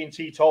Scott being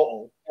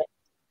teetotal,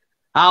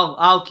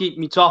 I'll keep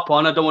my top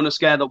on. I don't want to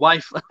scare the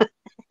wife.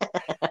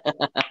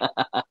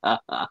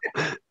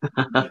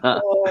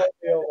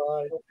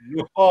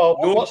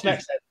 What's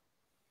next then?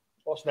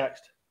 What's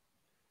next?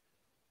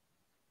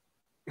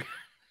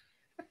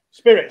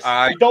 Spirits.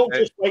 They don't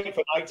just wait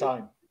for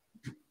nighttime.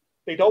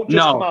 They don't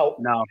just come out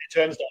when it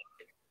turns dark.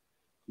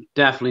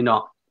 Definitely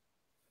not.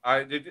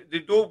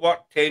 They don't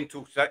work 10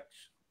 till 6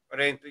 or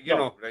anything, you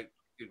know,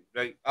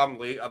 right, I'm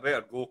late, I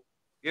better go,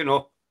 you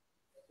know.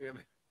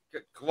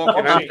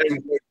 Clocking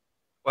in.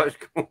 Let's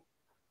go.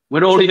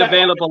 We're only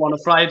available on a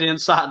Friday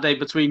and Saturday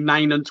between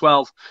 9 and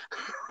 12.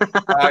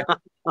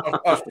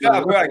 I'll sit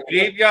about a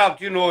graveyard,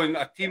 you know, and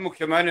a team will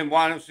come in and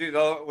one will say,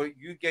 well,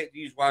 you get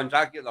these ones,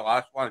 I get the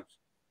last ones.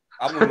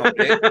 I'm on my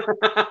break.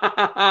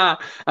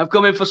 I'm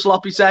coming for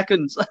sloppy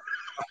seconds.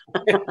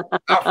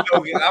 I'll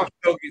still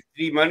get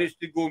 3 minutes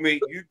to go,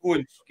 mate. You go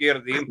and scare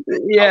them.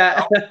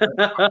 Yeah.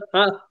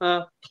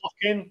 Clock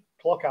in,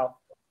 clock out.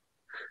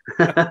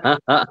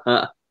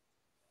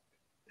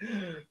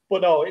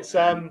 But no, it's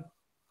Have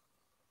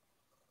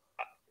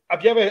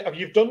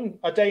you done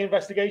a day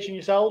investigation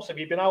yourselves? Have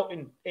you been out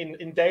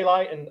in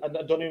daylight and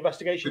done an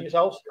investigation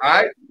yourselves?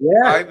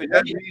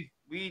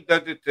 We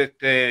did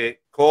it at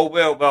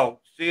Caldwell.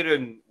 Well, Sarah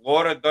and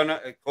Laura done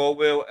it at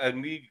Caldwell,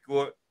 and we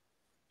got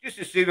just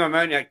the same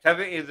amount of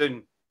activity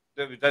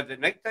that we did at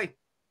night time.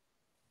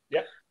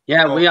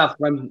 Yeah, so, we have.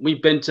 When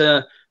we've been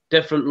to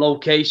different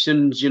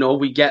locations, you know,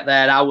 we get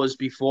there hours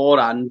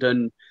beforehand,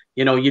 and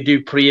you know, you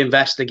do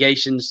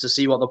pre-investigations to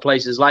see what the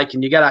place is like,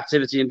 and you get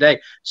activity in day.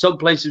 Some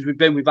places we've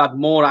been, we've had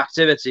more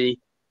activity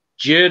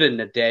during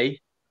the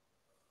day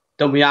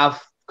than we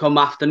have come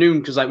afternoon,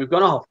 because like we've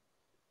gone,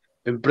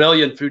 been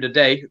brilliant through the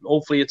day.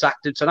 Hopefully it's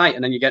active tonight,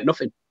 and then you get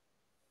nothing.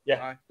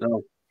 Yeah.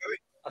 So,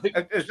 I think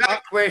is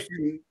that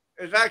question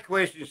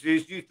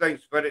says, do you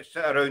think spirits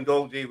sit around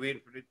all day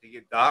waiting for it to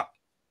get dark?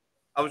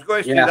 I was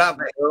going to say that,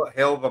 but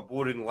hell of a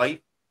boring life.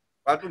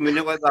 I don't mean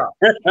it like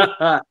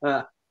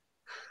that.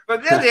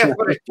 But they're there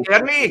for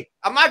eternity.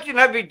 Imagine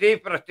every day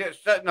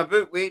sitting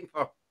about waiting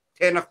for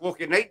 10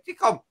 o'clock at night to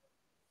come.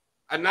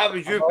 And that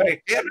was you for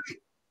eternity.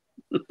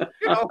 You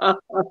know,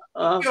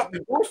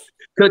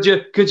 could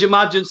you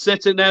imagine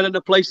sitting there in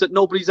a place that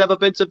nobody's ever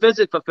been to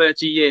visit for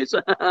 30 years?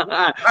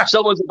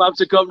 Someone's about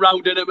to come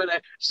round in a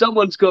minute.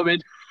 Someone's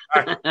coming.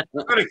 They're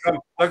going to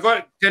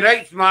come.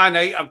 Tonight's my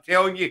night. I'm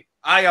telling you,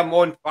 I am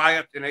on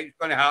fire tonight. It's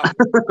going to happen.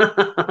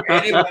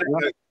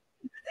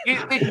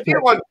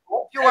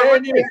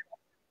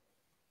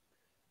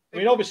 I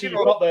mean, obviously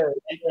you've got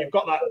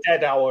that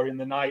dead hour in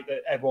the night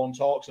that everyone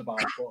talks about,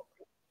 but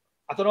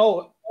I don't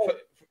know.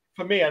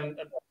 For me, and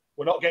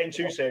we're not getting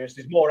too serious,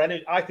 there's more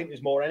energy. I think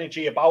there's more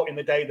energy about in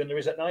the day than there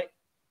is at night.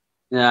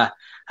 Yeah,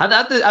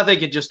 I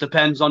think it just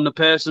depends on the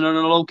person and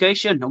the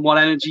location and what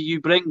energy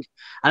you bring.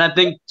 And I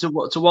think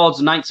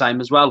towards nighttime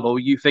as well, though,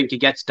 you think it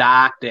gets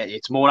dark,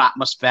 it's more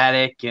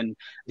atmospheric, and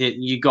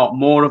you got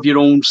more of your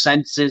own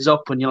senses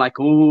up, and you're like,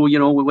 oh, you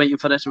know, we're waiting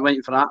for this, we're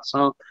waiting for that.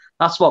 So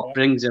that's what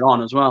brings it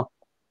on as well.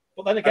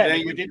 But then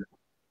again,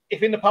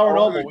 if in the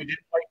paranormal we did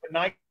like for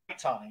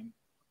nighttime,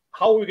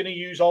 how are we going to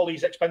use all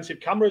these expensive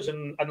cameras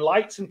and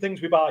lights and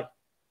things we buy?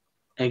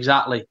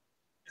 Exactly.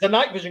 The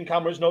night vision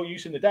camera is no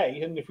use in the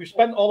day, and if we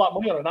spent all that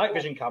money on a night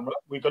vision camera,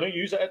 we're going to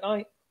use it at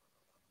night.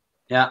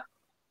 Yeah.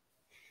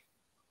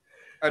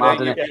 And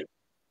then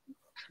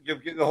you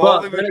get the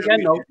whole. But then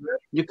again, though,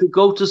 you could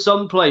go to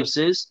some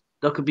places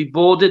that could be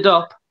boarded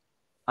up,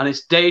 and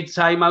it's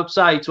daytime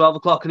outside, 12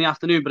 o'clock in the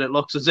afternoon, but it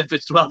looks as if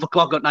it's 12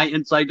 o'clock at night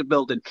inside the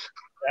building.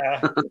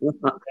 Yeah,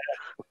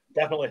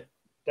 definitely.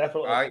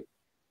 Right.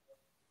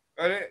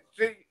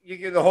 See, you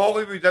get the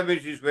Hollywood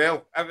image as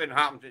well. Everything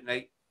happens at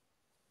night.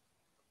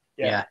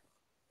 Yeah,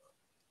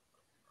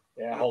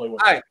 Hollywood.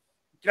 Aye,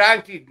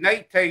 granted,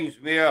 night time's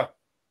more.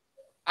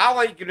 I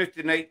like going out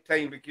to night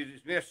time because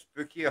it's more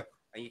spookier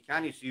and you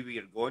can't see where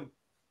you're going.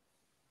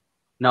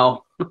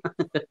 No. You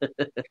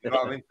know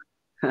what I mean?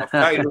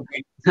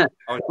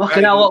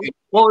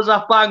 What was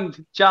that bang?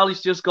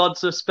 Charlie's just gone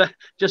to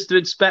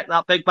inspect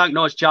that big bang.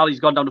 No, it's Charlie's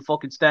gone down the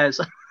fucking stairs.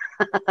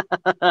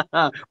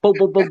 Boom,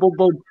 boom, boom, boom,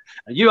 boom.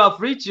 You have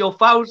reached your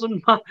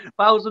 1,000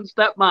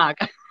 step mark.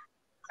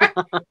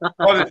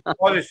 all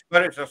the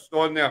spirits are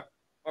standing there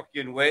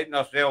fucking wetting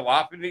themselves,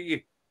 laughing at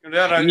you.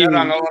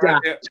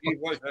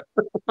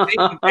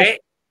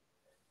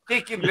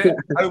 Taking bet.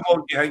 How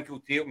long do you think it'll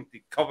take them to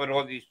cover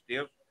all these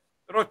stairs?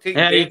 They're not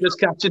taking you just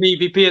catch an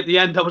EVP at the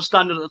end. I was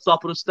standing at the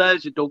top of the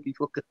stairs, you donkey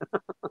fucker.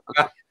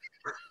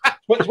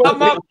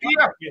 I'm up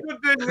here. You're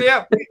doing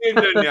there.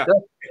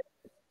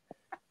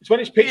 It's when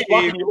it's pitch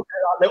black and you look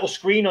at that little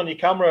screen on your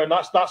camera, and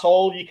that's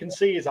all you can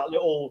see is that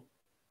little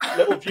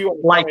little view on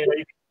the Like-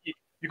 camera.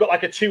 You've got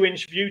like a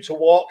 2-inch view to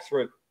walk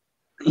through.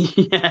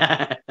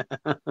 Yeah.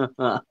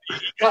 You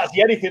can't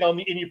see anything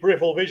in your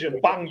peripheral vision.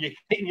 Bang, you're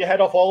hitting your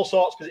head off all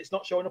sorts because it's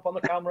not showing up on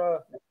the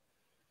camera.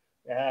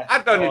 Yeah.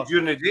 I done it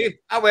during the day.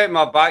 I went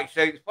my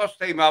backside. First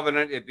time I went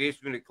into the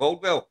basement at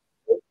Caldwell.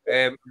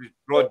 It was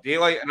broad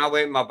daylight, and I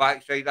went my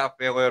backside. I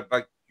fell over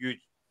big,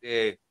 huge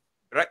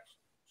bricks,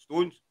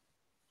 stones.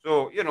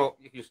 So you know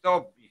you can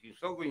still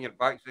go in your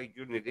backside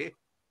during the day.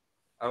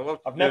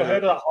 I've never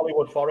heard of that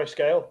Hollywood forest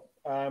scale.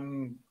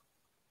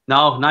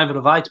 No, neither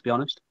have I, to be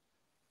honest.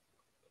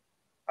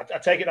 I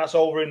take it that's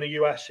over in the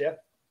US, yeah?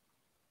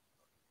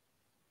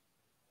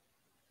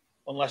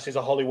 Unless there's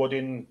a Hollywood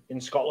in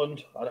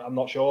Scotland. I'm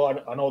not sure.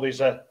 I know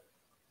there's a...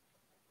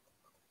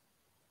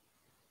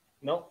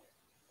 No?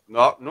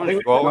 No in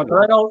Scotland.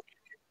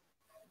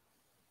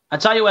 I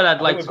tell you what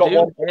I'd like to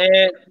do.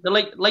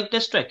 The Lake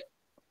District.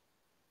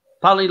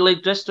 Apparently the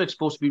Lake District's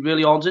supposed to be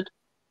really haunted.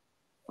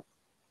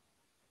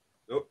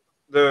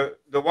 The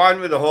one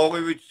with the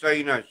Hollywood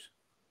sign is.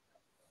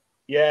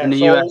 Yeah. In the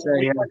USA,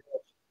 yeah.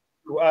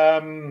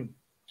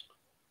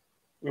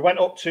 We went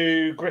up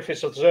to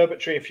Griffiths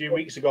Observatory a few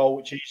weeks ago,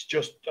 which is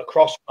just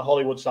across from the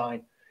Hollywood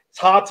sign. It's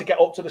hard to get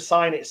up to the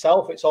sign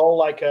itself. It's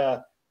all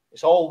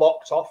it's all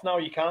locked off now.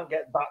 You can't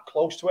get that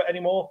close to it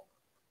anymore.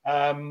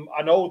 I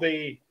know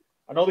they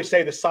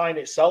say the sign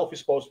itself is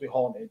supposed to be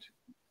haunted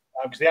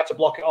because they had to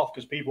block it off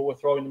because people were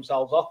throwing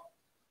themselves off.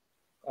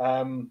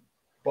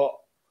 But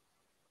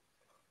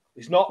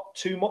there's not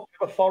too much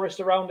of a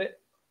forest around it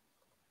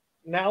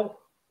now.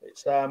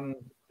 It's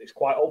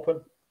quite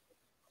open.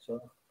 So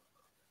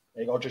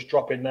there you go. Just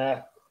drop in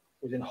there.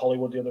 Was in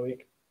Hollywood the other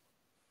week.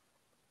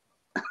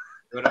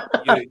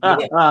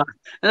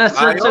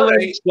 That's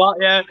a spot,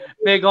 yeah.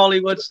 Big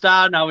Hollywood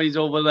star. Now he's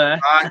over there.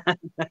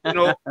 You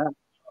know,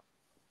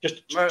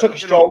 just took a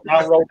stroll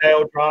down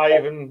Rodale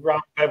Drive and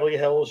round Beverly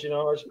Hills. You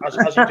know, as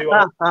you do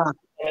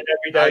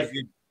every day.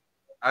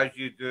 As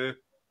you do.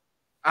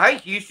 I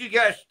think you should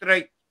get a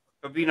strike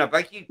for being a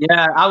bickie.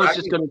 Yeah, I was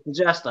just going to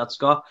suggest that,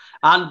 Scott.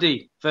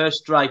 Andy, first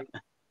strike.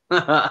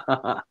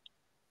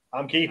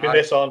 I'm keeping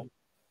this on.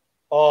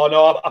 Oh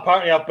no!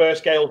 Apparently, I've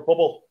burst Gail's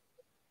bubble.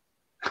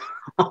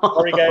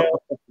 Sorry, Gail.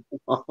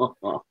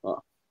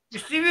 You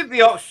seem to be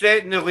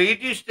upsetting the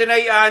ladies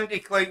tonight, Andy,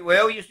 quite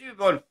well. You seem to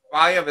be on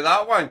fire with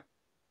that one.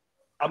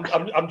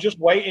 I'm just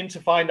waiting to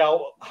find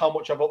out how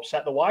much I've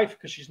upset the wife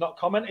because she's not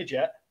commented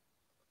yet.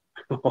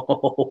 I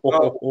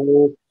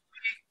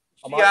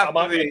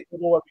might be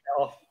when we get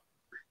off.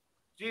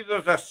 See,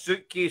 there's a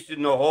suitcase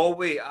in the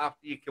hallway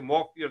after you come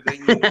off your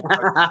thing.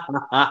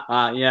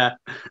 Yeah.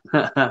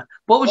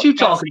 What was you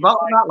talking about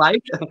in that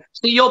life?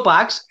 See your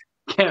bags?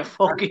 Get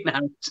fucking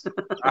out.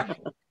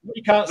 What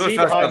you can't see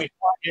behind me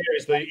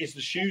here is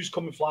the shoes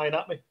coming flying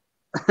at me.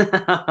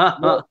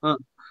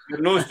 You're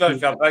no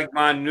such a big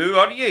man now,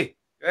 are you?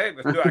 Hey,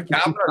 without a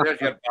camera,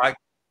 there's your bag.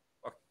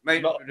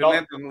 Remember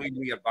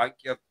leaving your bag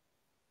here.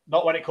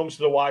 Not when it comes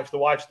to the wife. The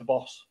wife's the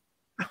boss.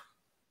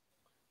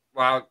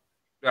 Well,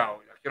 I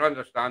can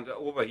understand it.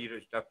 Over here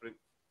it's different.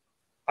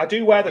 I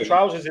do wear the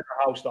trousers in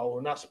the house though,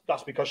 and that's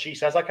because she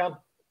says I can.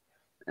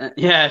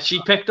 Yeah,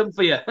 she picked them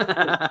for you.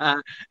 Yeah,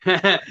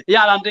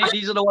 Andy,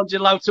 these are the ones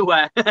you're allowed to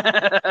wear.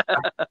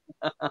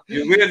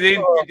 You wear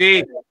them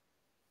today.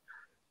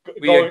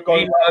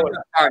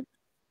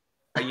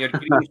 And your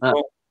green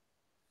top.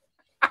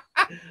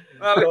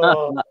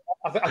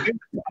 I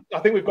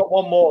think we've got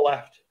one more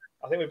left.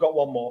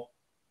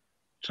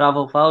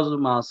 Travel 1,000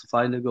 miles to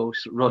find a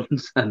ghost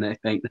runs, and they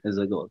think there's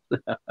a ghost.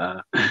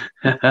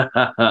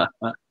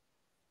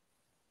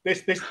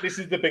 This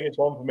is the biggest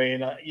one for me,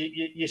 and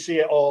you see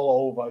it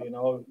all over. You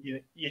know,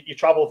 you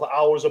travel for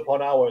hours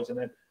upon hours, and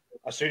then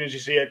as soon as you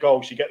see a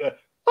ghost, you get the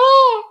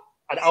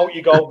and out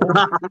you go.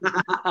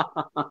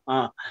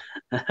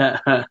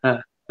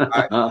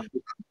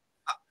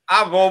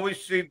 I've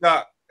always said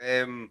that.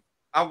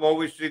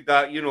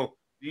 You know,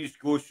 these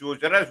ghost shows.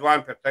 There is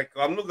one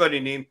particular. I'm not going to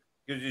name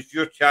because it's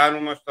your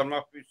channel, Mr.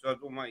 Murphy, so I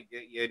don't want to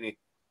get you any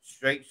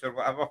strikes or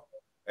whatever.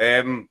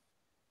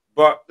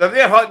 But they're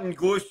there hunting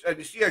ghosts, and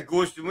they see a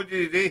ghost, and what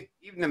do they do?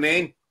 Even the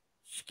men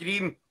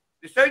scream.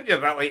 They sound a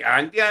bit like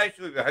Andy,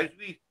 actually, with his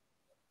wee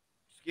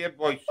scared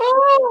voice.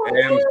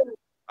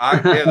 I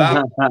hear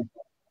that.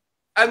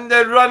 And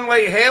they run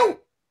like hell.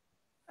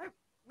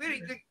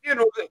 You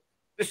know,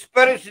 the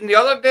spirit's in the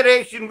other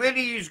direction. Where are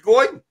you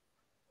going?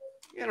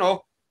 You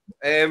know,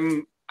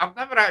 I've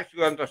never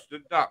actually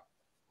understood that.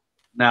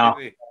 No. To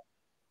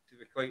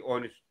be quite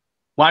honest.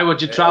 Why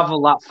would you travel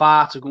that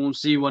far to go and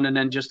see one and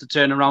then just to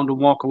turn around and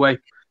walk away?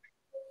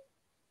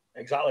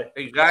 Exactly.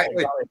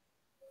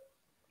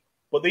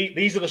 But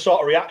these are the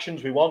sort of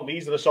reactions we want.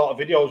 These are the sort of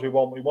videos we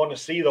want. We want to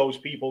see those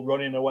people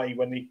running away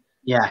when they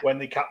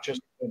capture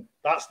something.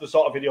 That's the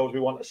sort of videos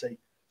we want to see.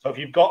 So if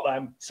you've got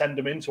them, send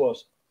them in to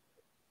us.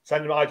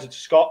 Send them either to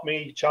Scott,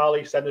 me,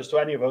 Charlie, send us to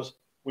any of us.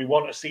 We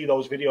want to see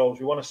those videos.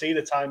 We want to see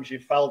the times you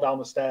fell down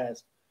the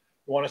stairs.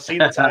 We want to see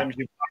the times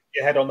you backed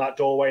your head on that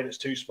doorway that's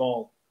too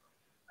small.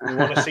 We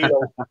want to see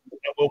those.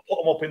 We'll put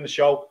them up in the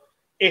show.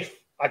 If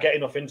I get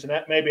enough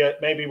internet.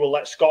 Maybe we'll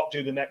let Scott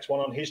do the next one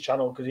on his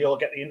channel because he'll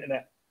get the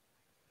internet.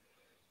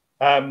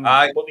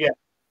 But yeah,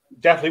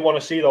 definitely want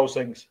to see those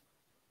things.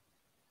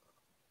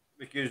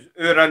 Because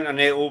our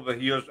internet over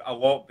here is a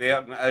lot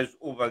better than it is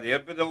over there,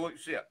 by the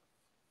looks of it.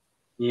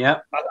 Yeah.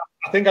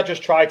 I think I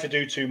just tried to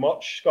do too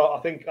much, Scott.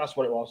 I think that's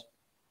what it was.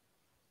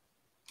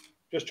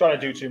 Just trying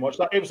to do too much.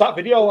 It was that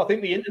video. I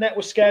think the internet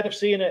was scared of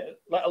seeing it,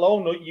 let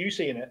alone you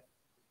seeing it.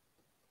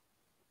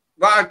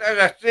 But as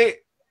I say,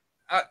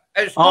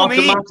 it's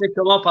automatic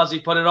come up as he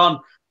put it on.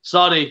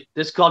 Sorry,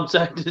 this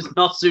content is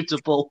not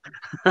suitable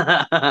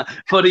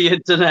for the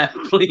internet.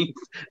 Please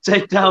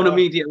take down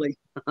immediately.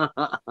 I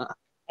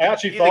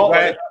actually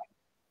thought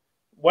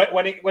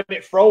when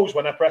it froze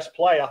when I pressed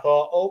play, I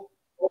thought, oh,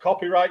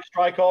 copyright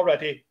strike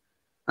already.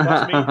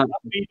 That's me. That's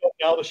me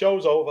now. The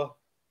show's over.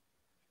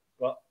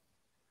 But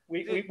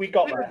we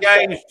got there.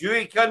 Guys,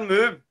 Dewey can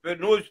move, but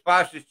knows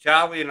fast as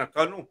Charlie in a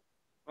tunnel.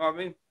 You know what I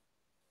mean?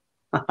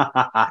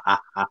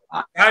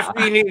 That's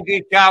what you need to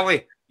do,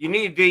 Charlie. You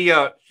need to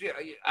do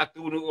I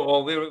don't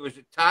know where it was,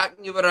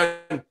 attacking you were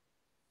in,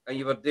 and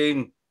you were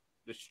doing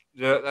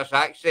this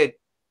accent.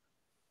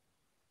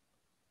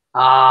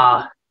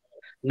 No,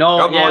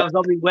 yeah,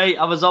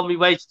 I was on my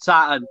way to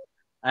Tatton,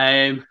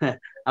 and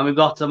we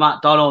got to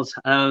McDonald's,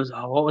 and I was,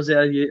 what was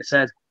it you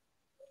said?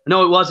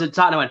 No, it wasn't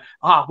Tatton. I went,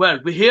 well,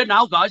 we're here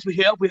now, guys. We're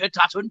here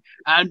Tatton,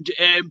 and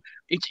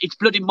it's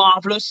bloody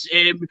marvelous.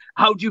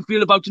 How do you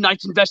feel about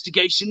tonight's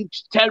investigation?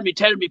 Tell me,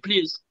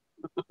 please.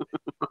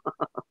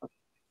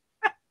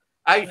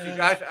 I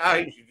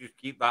should just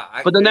keep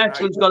that. But the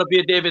next one's got to be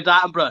a David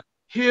Attenborough.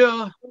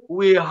 Here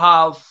we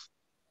have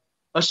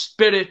a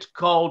spirit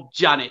called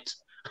Janet.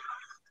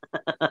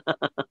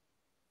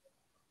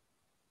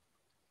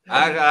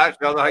 That's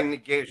the other thing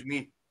that gets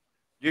me.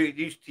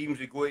 These teams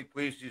that go to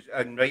places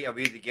and right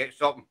away they get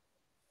something.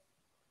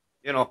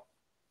 You know,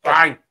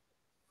 bang.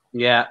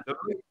 Yeah.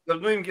 They'll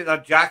not even get their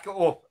jacket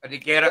off and they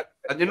get it.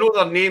 And they know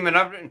their name and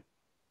everything.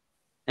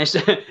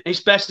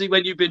 Especially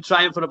when you've been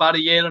trying for about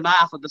a year and a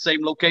half at the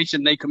same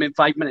location. They come in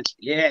 5 minutes.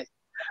 Yeah,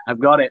 I've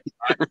got it.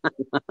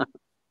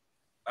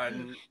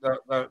 And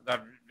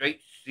they're right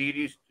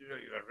serious,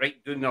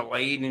 right down the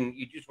line, and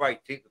you just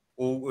want to take the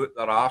pole out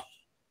their arse,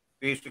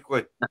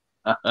 basically.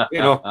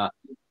 You know.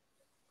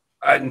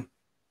 And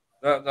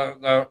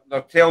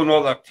they're telling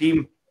all their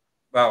team,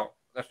 well,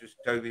 this is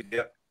how we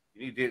do it.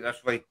 You need to do it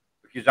this way.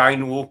 Because I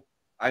know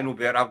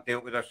better. I've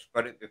dealt with this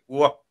spirit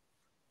before.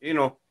 You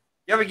know,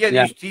 you ever get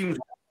these teams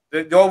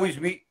that they always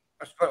meet,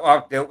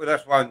 I've dealt with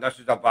this one, this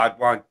is a bad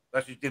one,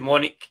 this is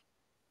demonic.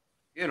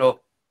 You know,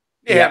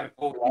 they have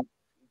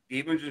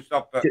demons and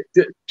stuff. But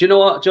do you know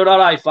what? Do you know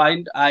what I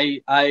find?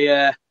 I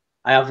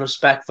have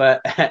respect for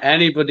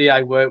anybody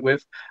I work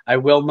with. I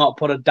will not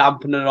put a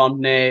dampener on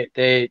their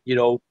you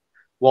know,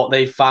 what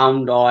they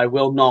found, or I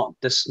will not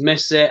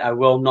dismiss it. I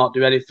will not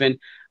do anything.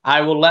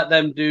 I will let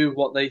them do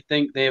what they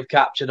think they have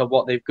captured or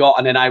what they've got,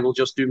 and then I will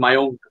just do my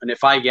own. And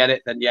if I get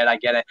it, then yeah, I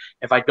get it.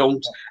 If I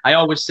don't, I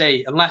always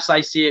say, unless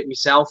I see it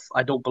myself,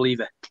 I don't believe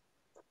it.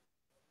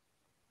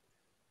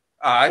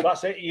 So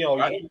that's it. You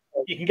know,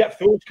 you can get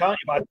fooled, can't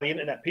you, by the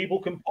internet? People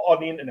can put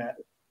on the internet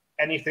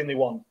anything they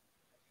want.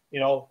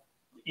 You know,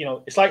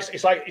 it's like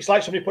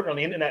somebody putting on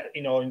the internet.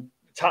 You know,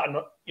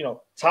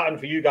 Tatton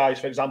for you guys,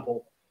 for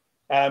example.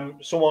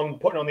 Someone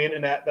putting on the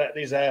internet that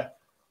there's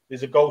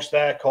a ghost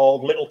there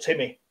called Little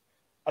Timmy,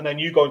 and then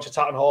you go into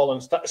Tatton Hall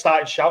and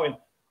start shouting,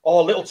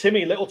 "Oh, Little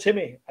Timmy, Little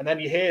Timmy!" And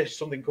then you hear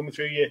something coming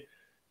through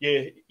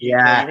your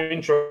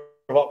intro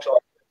box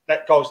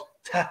that goes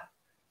ta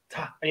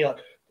ta, and you're like,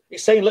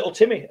 it's saying Little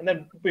Timmy, and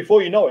then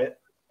before you know it,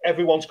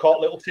 everyone's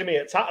caught Little Timmy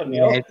at Tatton.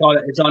 Yeah, it's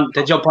on.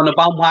 They jump on the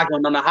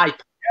bandwagon on the hype.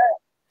 Yeah,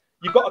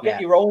 you've got to get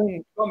your own.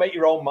 You've got to make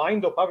your own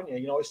mind up, haven't you?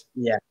 You know, it's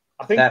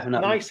I think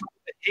definitely. Nice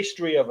the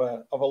history of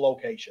a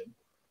location,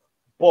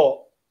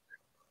 but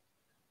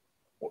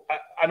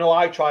I know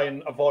I try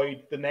and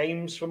avoid the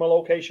names from a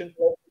location.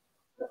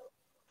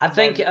 I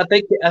think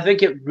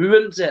it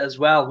ruins it as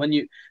well when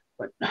you,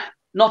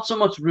 not so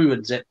much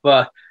ruins it,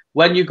 but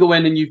when you go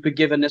in and you've been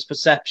given this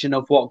perception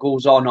of what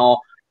goes on or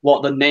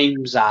what the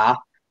names are,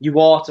 you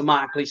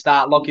automatically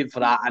start looking for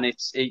that, and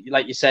it's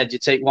like you said, you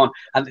take one,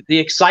 and the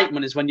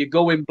excitement is when you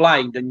go in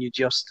blind and you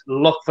just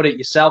look for it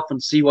yourself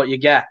and see what you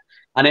get,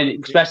 and then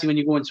especially when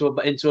you go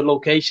into a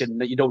location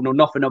that you don't know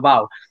nothing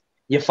about.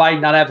 You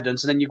find that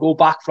evidence, and then you go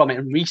back from it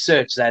and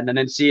research then, and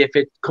then see if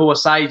it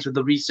coincides with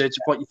the research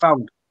of what you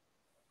found.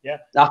 Yeah,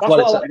 that's what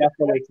it's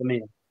like for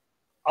me.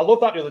 I love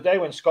that the other day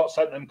when Scott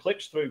sent them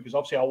clips through, because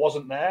obviously I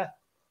wasn't there.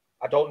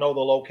 I don't know the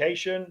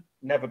location,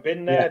 never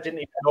been there, didn't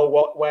even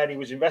know where he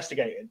was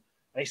investigating.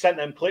 And he sent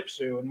them clips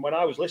through, and when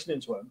I was listening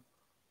to him,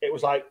 it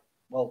was like,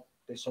 well,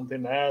 there's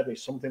something there,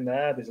 there's something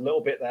there, there's a little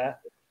bit there.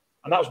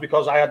 And that was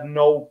because I had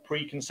no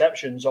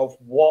preconceptions of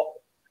what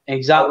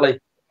exactly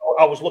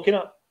I was looking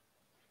at.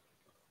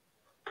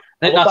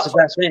 I think that's the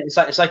best thing.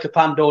 It's like a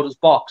Pandora's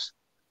box.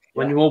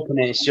 When you open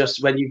it, it's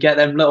just when you get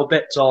them little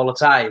bits all the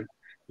time,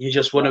 you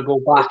just want to go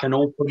back and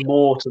open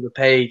more to the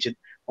page and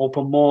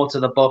open more to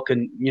the book,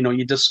 and you know,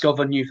 you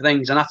discover new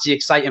things, and that's the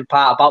exciting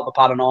part about the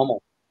paranormal.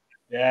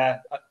 Yeah,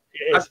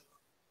 it is.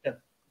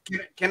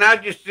 Can I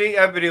just say to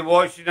everybody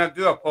watching, I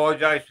do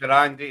apologise for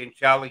Andy and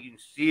Charlie getting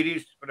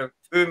serious for about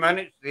 2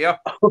 minutes there.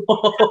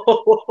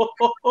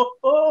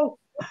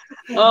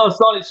 Oh,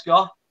 sorry,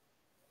 Scott.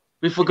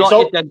 We forgot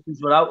your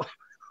dentures were out.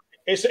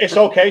 It's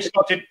okay,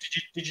 Scott.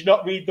 Did you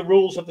not read the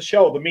rules of the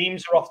show? The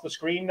memes are off the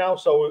screen now,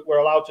 so we're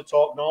allowed to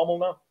talk normal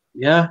now.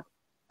 Yeah.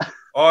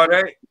 All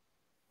right.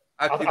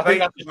 I think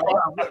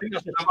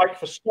that's a strike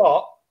for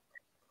Scott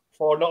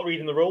for not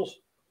reading the rules.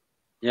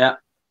 Yeah.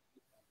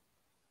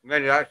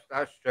 Maybe that's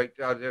strike. Strike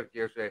two,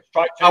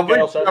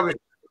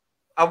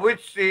 I would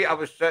say I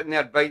was sitting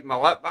there biting my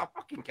lip, but I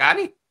fucking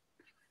can't.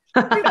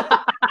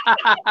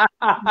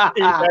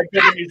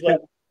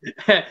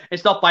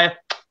 It's not by a...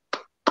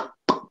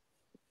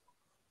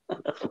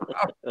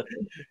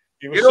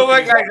 You know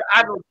what, guys?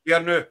 I don't care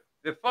now.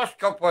 The first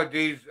couple of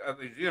days, it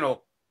was, you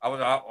know, I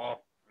was like,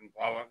 oh,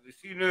 you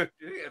see now,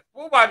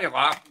 go back and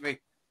laugh at me.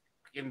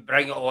 I can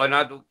bring it on.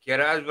 I don't care.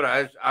 It is what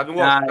it is. I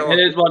know it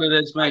is what it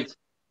is, mate.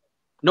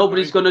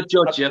 Nobody's going to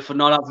judge you for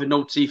not having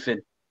no teeth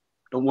in.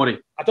 Don't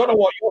worry. I don't know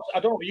what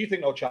you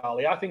think, though,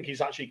 Charlie. I think he's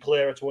actually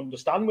clearer to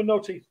understand with no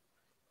teeth.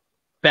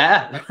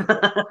 Better.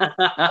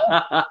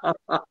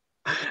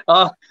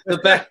 Oh,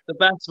 the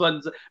best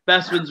ones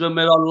when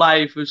we're on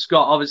live with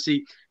Scott,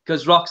 obviously,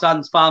 because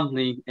Roxanne's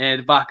family,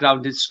 the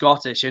background is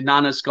Scottish. Your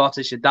nana's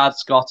Scottish, your dad's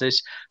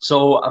Scottish.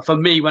 So for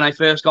me, when I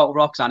first got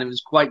Roxanne, it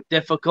was quite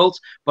difficult,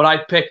 but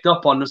I picked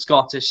up on the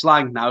Scottish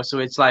slang now. So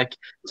it's like,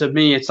 to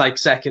me, it's like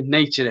second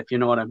nature, if you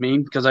know what I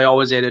mean, because I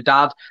always hear her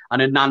dad,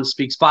 and her nan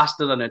speaks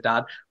faster than her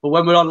dad. But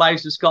when we're on live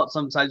with Scott,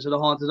 sometimes with the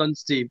Haunted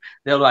Hunts team,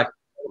 they're like,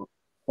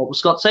 what was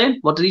Scott saying?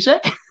 What did he say?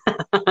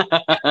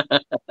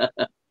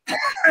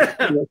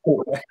 You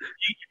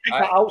pick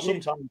that out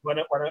sometimes we're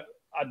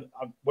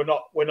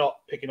not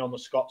picking on the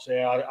Scots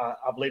here.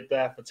 I've lived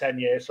there for 10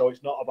 years, so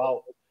it's not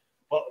about.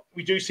 But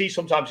we do see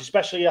sometimes,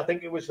 especially I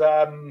think it was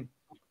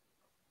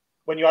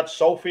when you had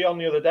Sophie on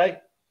the other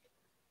day.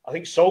 I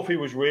think Sophie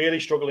was really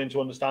struggling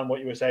to understand what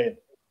you were saying.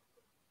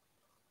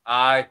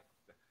 Aye,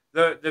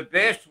 the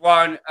best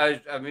one is,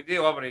 I mean, they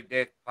love her to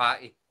death,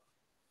 Patty.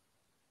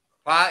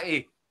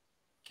 Patty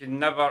can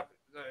never,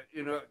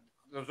 you know.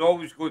 There's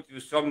always going to be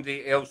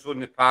somebody else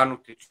on the panel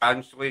to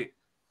translate.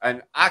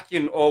 And I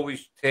can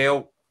always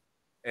tell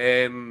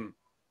when,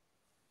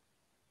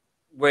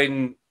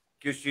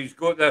 because she's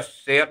got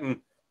this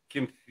certain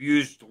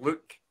confused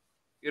look,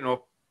 you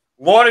know.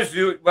 Laura's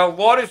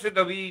had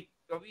a wee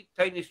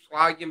tiny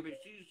slagging, but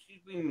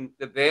she's been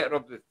the better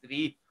of the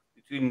three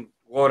between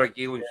Laura,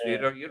 Gail, and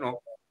Sarah, you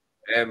know.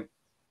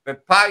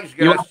 But Patty's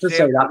got you have to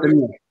say that, didn't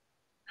you?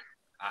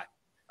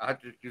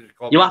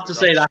 You have to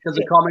say that because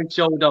the comic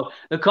showed up.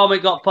 The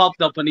comic got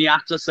popped up and he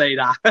had to say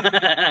that.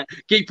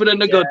 Keep it in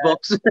the good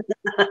books.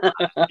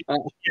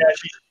 Yeah,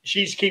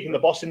 she's keeping the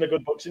boss in the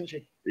good books, isn't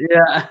she?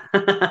 Yeah.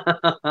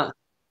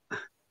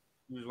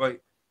 She was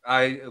like,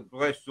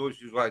 bless those,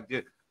 she was like,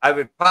 I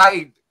would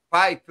Patty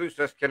puts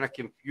this kind of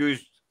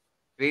confused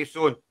face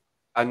on,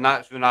 and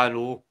that's when I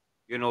know,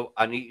 you know,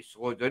 I need to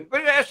slow down.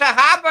 But it's a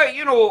habit,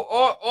 you know,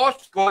 all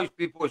Scottish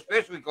people,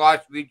 especially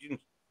Glaswegians,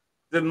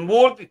 the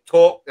more they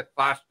talk, the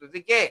faster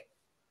they get.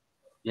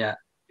 Yeah.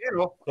 You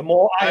know. The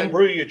more iron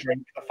brew you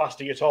drink, the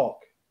faster you talk.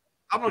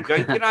 I'm not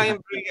drinking iron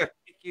brew.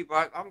 You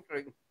back. I'm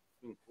drinking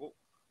Coke.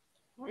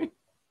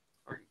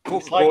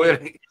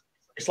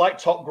 It's like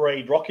top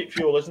grade rocket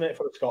fuel, isn't it,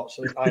 for the Scots?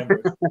 Iron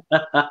brew.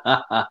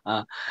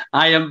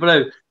 Iron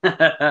brew.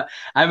 I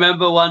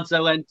remember once I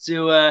went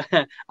to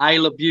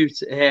Isle of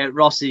Bute,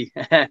 Rossi,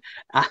 and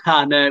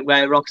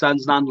where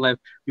Roxanne's nan lived.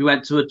 We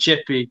went to a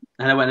chippy,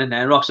 and I went in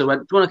there, and Roxanne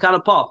went, "Do you want a can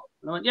of pop?"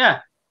 And I went,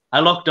 "Yeah." I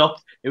looked up,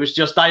 it was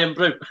just iron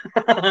brew.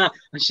 And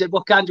she said,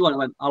 "What can do you want?" I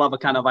went, "I'll have a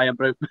can of iron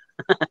brew."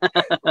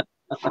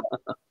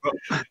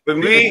 But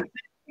we're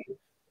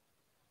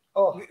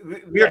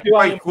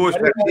quite close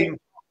to the team.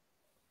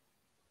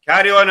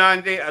 Carry on,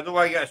 Andy. I don't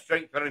want to get a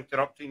strike for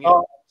interrupting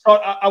you. So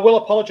I will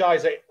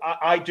apologise.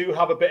 I do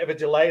have a bit of a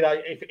delay.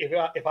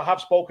 If I have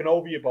spoken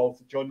over you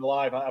both during the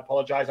live, I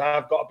apologise. I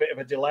have got a bit of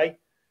a delay.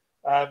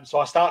 So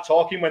I start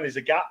talking when there's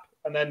a gap,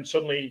 and then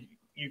suddenly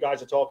you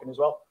guys are talking as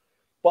well.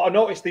 But I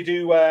noticed they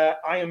do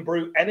Iron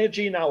Brew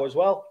Energy now as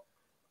well.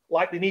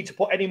 Like they need to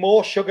put any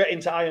more sugar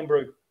into Iron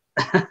Brew.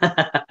 We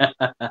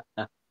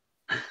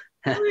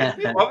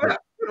love it.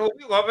 You know,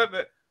 we love it,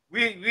 but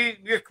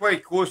we're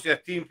quite close to a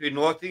team from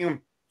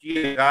Nottingham,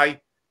 GSI.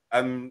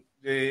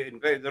 They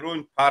invited their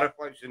own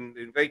Paraflex, and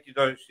they invited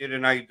us, Sarah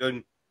and I,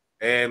 down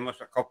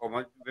just a couple of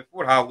months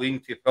before Halloween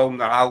to film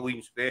their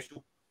Halloween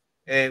special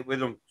with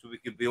them, so we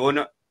could be on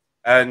it.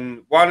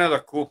 And one of the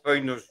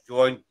co-founders,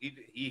 John,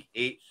 he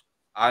hates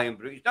Iron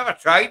Brew. He's never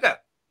tried it,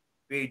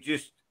 but he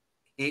just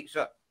hates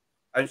it.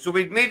 And so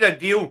we'd made a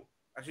deal.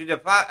 I said,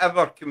 if I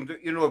ever come,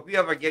 you know, if we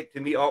ever get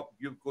to meet up,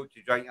 you've got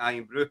to drink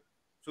Iron Brew.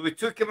 So we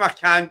took him a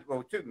can. Well,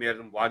 we took more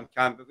than one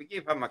can, but we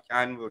gave him a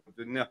can. We were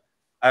doing there,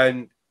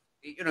 and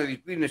you know, he's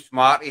been a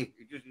smarty.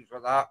 He's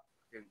like that.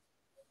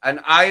 and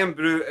Iron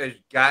Brew is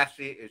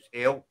gassy as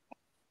hell,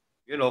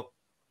 you know.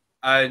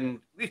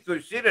 And we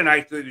thought, Sarah and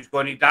I thought he was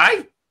going to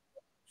die.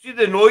 See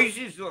the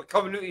noises that are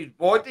coming out of his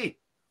body.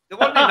 They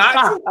weren't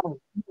natural.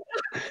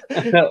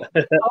 I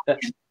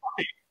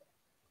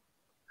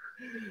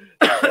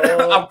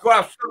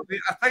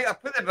think I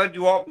put the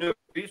video up on the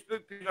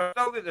Facebook page. I'll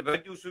still get the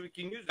video so we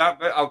can use that,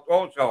 but I'll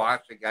also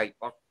ask the guy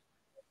first.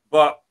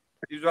 But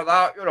he's like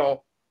that, you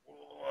know.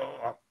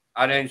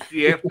 And then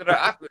see after it,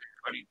 I thought he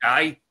was going to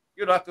die.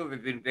 You know, I thought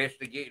we'd be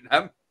investigating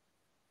him.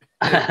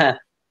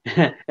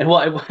 And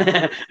what it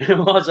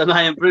was an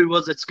Iron Brew,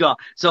 was it, Scott?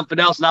 Something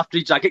else, and after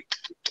each like it.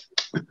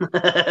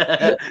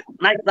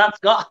 Like that,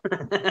 Scott.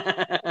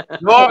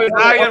 No, it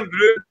was Iron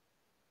Brew.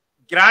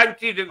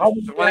 Granted, it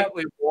was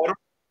slightly warm,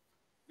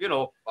 you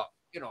know, but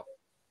you know.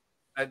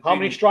 How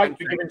many strikes are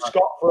you giving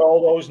Scott for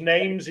all those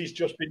names he's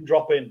just been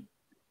dropping?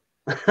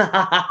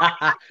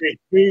 That's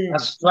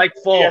strike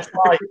 4. Yes,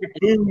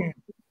 boom.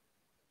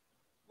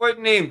 What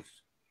names?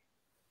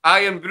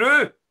 Iron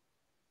Brew.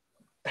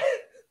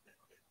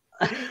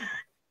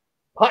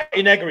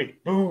 Patty Negri,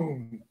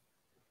 boom.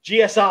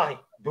 GSI,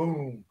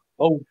 boom.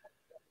 Oh,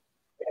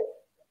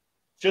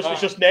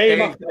 it's just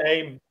name after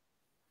name.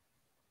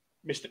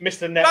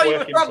 Mr.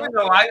 Network no,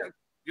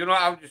 you know,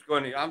 I'm just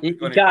going to. He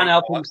can't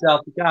help himself.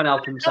 He can't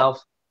help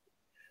himself.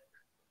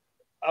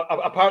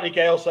 Apparently,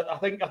 Gail said. I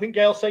think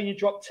Gail's saying you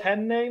dropped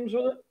 10 names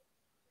with it.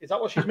 Is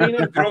that what she's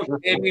meaning?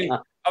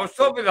 I was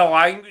talking the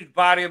language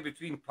barrier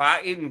between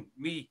Patty and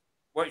me,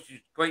 which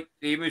is quite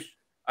famous,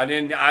 and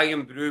then the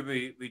Iron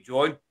Brew with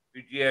John,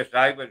 with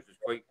GSI, which was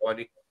quite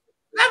funny.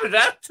 That was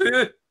that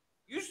too.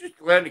 You should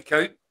learn to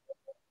count.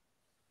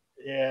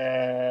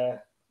 Yeah.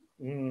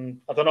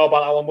 I don't know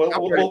about that one.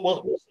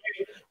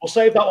 We'll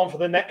save that one for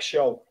the next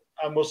show,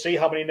 and we'll see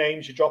how many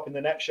names you drop in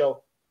the next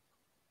show.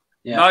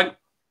 Yeah. None.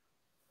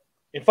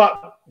 In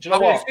fact, do you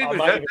know what?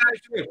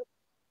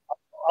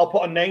 I'll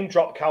put a name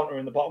drop counter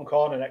in the bottom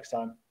corner next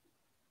time.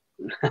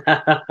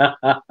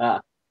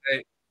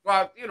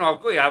 Well, you know,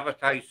 I've got to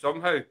advertise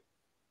somehow.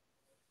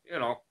 You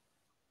know,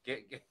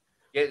 get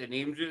the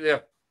names out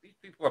there. These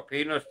people are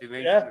paying us to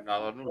mention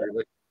another. No,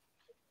 really.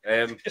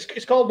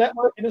 It's called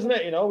networking, isn't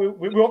it? You know, we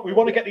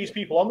want to get these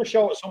people on the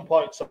show at some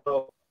point, so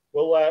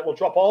we'll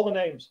drop all the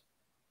names,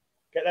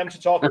 get them to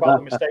talk about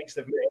the mistakes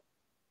they've made.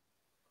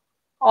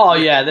 Oh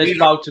yeah, there's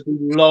about to be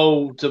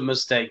loads of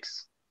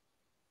mistakes.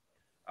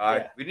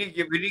 We need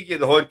to get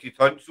the Haunted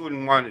Hunt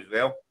Zone one as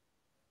well.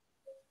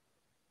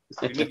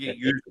 We need to get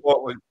you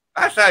Scotland.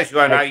 That's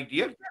actually an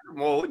idea. Get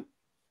them all in.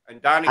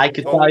 And Danny, I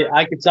could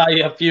tell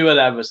you a few of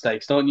their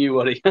mistakes. Don't you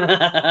worry.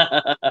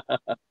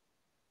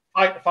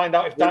 Find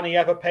out if Danny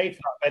ever paid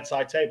for that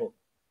bedside table.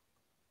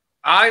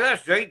 Aye,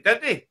 that's right.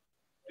 Did they?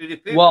 Did they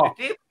pay what?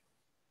 For the table?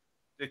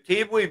 The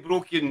table he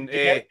broke in.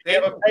 Did he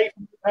ever pay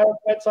for the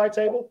bedside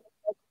table?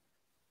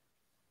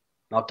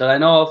 Not that I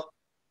know of.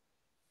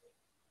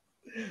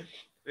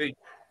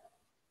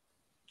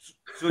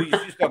 So you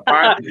just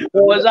abandoned.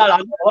 What was that?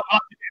 I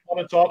want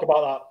to talk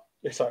about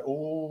that. It's like,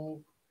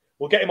 ooh,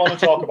 we'll get him on and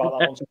talk about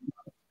that one.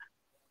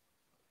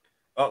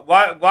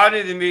 One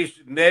of the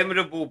most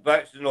memorable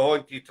bits in the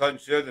Haunted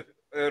Hunt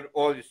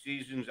all the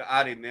seasons that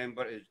I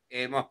remember is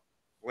Emma,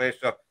 bless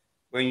her,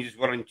 when you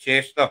were in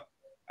Chester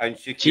and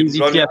she came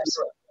running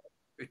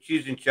with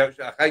cheese and chips.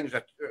 I think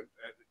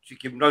she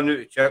came running out of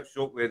the chip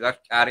shop with this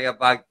carrier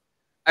bag,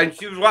 and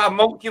she was like a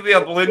monkey with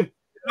a balloon,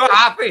 not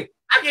happy.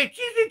 I get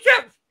cheese and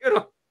chips, you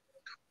know.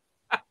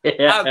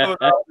 Yeah.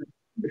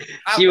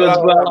 She was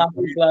well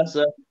happy, bless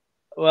her.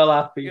 Well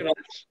happy. You know,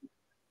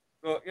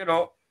 so, you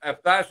know,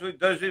 if that's what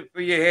does it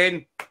for you,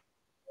 hen,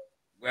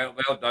 well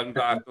done.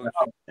 But I thought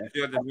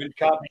you the moon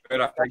can't be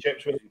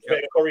chips with a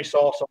bit of curry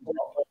sauce on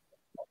top.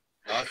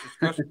 That's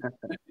disgusting.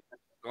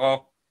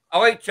 Oh, I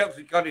like chips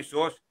with curry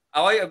sauce.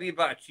 I like a wee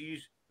bit of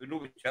cheese, but no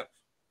with chips.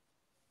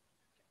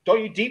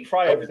 Don't you deep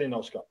fry everything,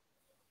 though, Scott?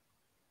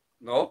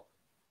 No.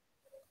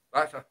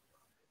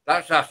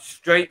 That's a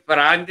strike for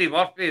Andy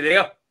Murphy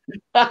there.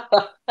 Trying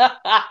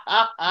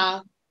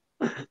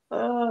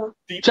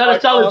to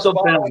tell him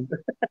something.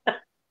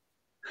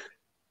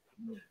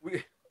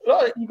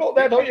 You got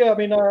there, don't you? I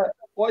mean,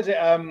 what is it?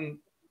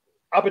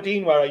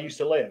 Aberdeen, where I used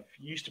to live,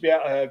 you used to be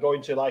able to go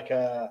into like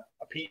a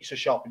pizza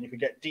shop and you could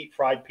get deep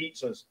fried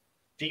pizzas,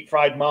 deep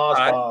fried Mars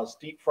bars,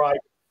 deep fried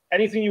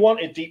anything you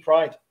wanted, deep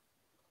fried.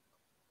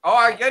 Oh,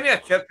 I give me a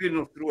chip and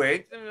they'll throw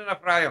anything in a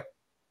fryer.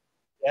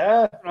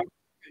 Yeah,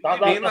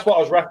 that's what I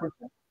was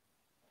referencing.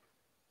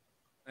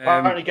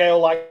 Apparently, Gail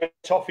like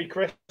toffee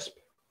crisp.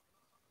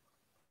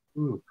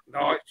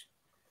 No,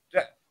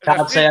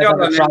 can't say I've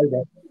ever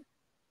tried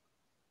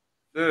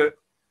it.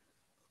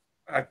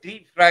 A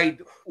deep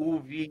fried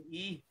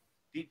OVE,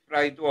 deep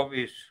fried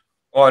obvious.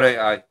 All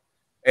right,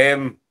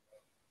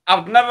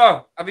 I've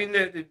never. I mean,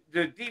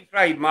 the deep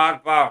fried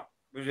Mars bar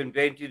was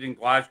invented in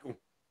Glasgow,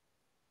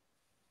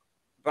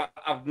 but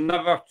I've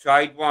never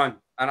tried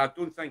one, and I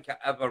don't think I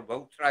ever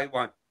will try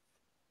one.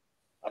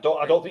 I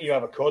don't think you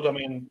ever could. I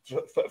mean,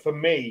 for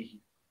me,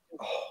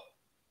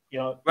 you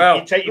know, well,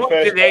 you take your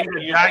first to the end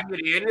of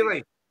January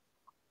anyway.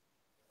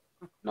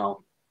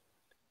 No.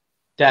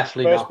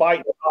 Definitely First not.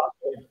 bite.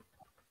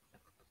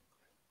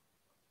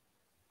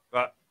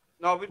 But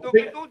no, we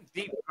don't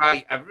deep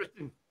fry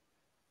everything.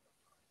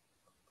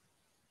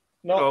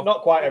 No,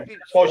 not quite everything.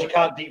 I suppose you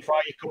can't deep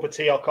fry your cup of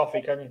tea or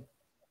coffee, can you?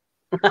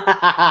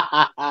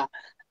 I've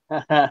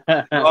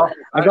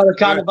got a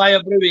can of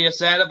Fire Brew here,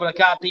 Sarah, but I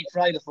can't deep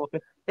fry the fucker.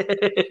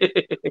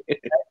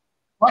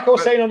 Like I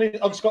was saying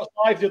on Scott's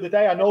Live the other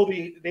day, I know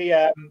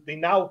they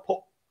now put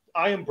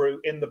Iron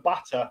Brew in the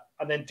batter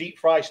and then deep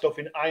fry stuff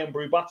in Iron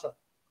Brew batter.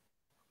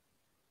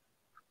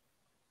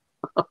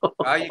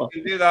 You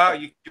can do that.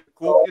 You can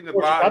cook in the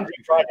batter.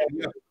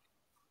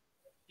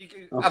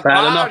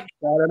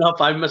 Fair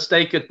enough. I'm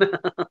mistaken.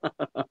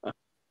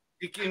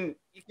 You can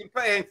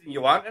put anything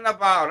you want in a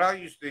batter. I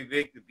used to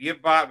make the beer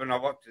batter when I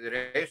worked at the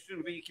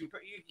restaurant, but you can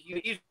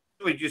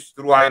easily just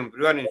throw Iron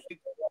Brew in instead,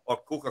 or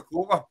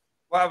Coca-Cola,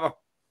 whatever,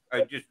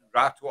 and just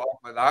rattle it up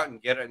like that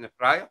and get it in the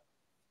fryer.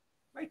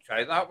 Might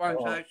try that once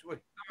actually.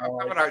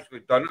 I've never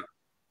actually done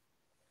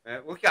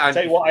it. Look at Andy.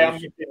 Tell you what, I am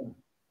missing.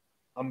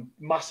 I'm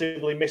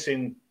massively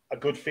missing a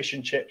good fish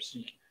and chips.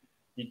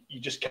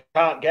 You just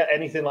can't get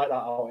anything like that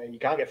out here. You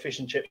can't get fish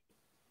and chips.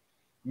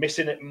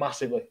 Missing it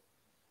massively.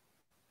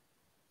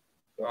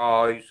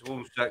 Oh, he's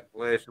homesick,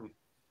 bless him.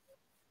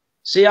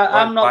 See,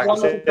 I'm not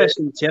one for fish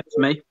and chips,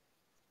 me.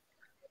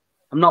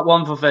 I'm not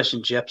one for fish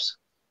and chips.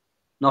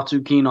 Not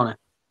too keen on it.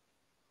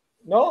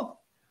 No?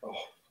 Oh.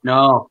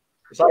 No.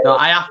 No,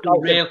 I have to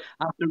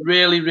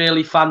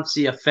really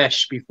fancy a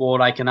fish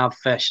before I can have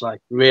fish. Like,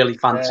 really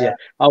fancy it.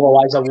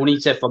 Otherwise, I won't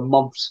eat it for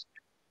months.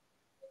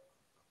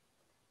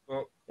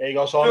 Well, there you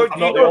go. So I'm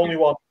not the only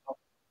one.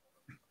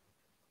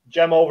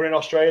 Jem over in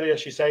Australia,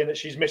 she's saying that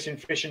she's missing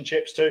fish and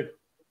chips too.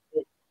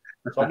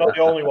 So I'm not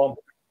the only one.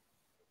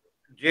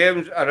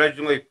 James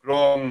originally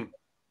from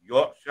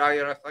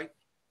Yorkshire, I think.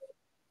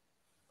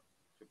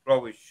 She'll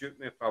probably shoot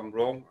me if I'm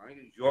wrong. I think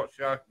it's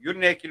Yorkshire. Your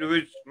neck of the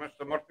woods,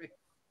 Mr. Murphy.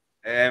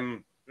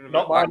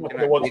 Not my neck of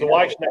the woods, the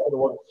wife's neck of the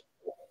woods.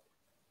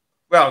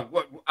 Well,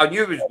 I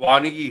knew it was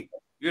one of you.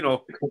 You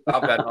know,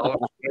 I've been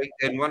all straight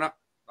in, wasn't it?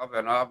 I've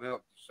been up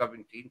to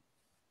 17. You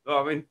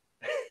know what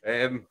I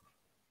mean?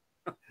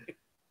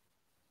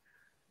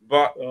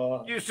 But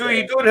so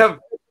you don't have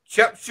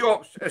chip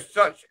shops as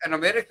such in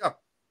America?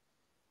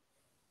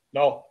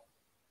 No,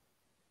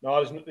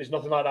 there's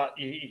nothing like that.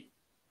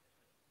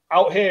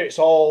 Out here, it's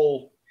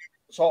all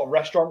sort of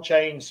restaurant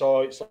chains,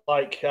 so it's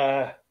like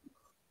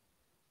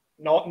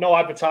no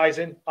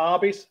advertising.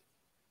 Arby's,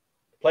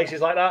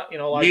 places like that, you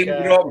know, like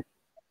name drop.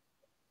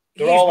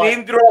 They're all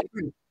name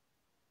dropping.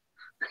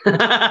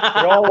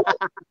 They're all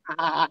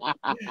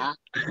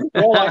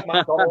like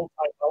McDonald's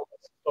type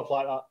stuff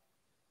like that.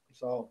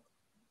 So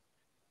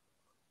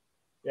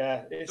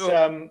yeah,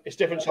 it's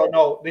different. So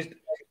no,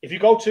 if you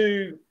go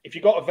to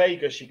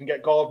Vegas, you can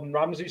get Gordon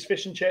Ramsay's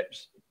fish and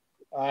chips.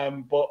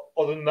 But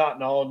other than that,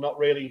 no, not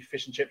really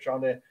fish and chips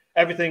around here.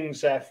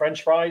 Everything's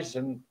French fries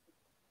and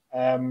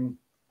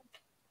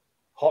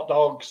hot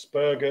dogs,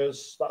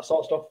 burgers, that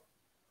sort of stuff.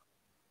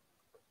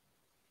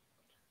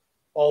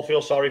 All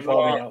feel sorry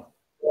for me now.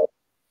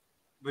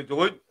 We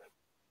don't.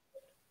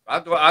 I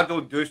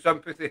don't do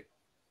sympathy.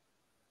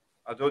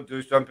 I don't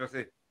do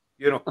sympathy.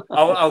 You know,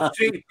 I'll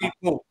say to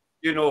people,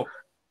 you know,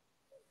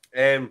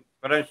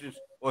 for instance,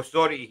 oh,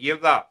 sorry to hear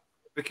that,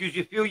 because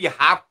you feel you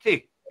have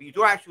to, but you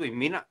don't actually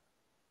mean it.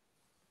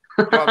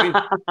 You know what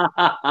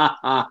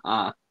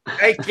I mean?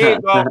 Hey,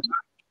 Kate, well,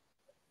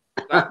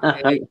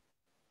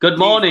 good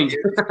morning.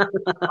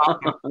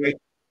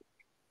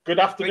 Good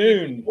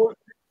afternoon.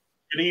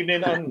 Good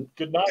evening and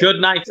good night. Good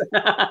night.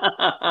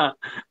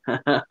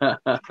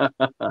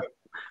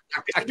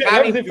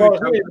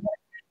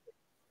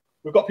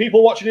 We've got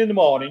people watching in the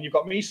morning. You've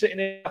got me sitting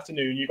in the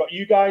afternoon. You've got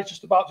you guys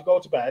just about to go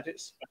to bed.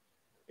 It's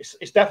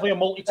definitely a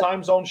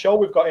multi-time zone show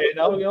we've got here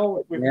now. You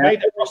know, we've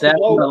made it across the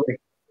globe.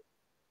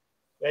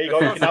 There you go.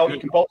 You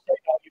can both say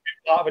that you've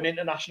been part of an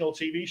international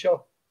TV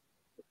show,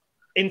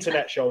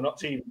 internet show, not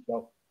TV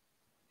show.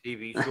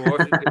 TV show.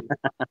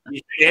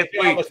 He's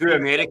definitely too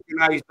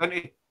Americanized, isn't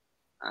he?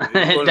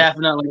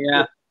 Definitely,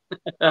 yeah.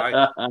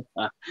 Right.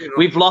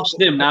 We've lost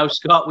him now,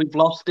 Scott. We've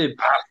lost him.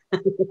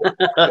 We'll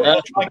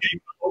try and get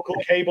a local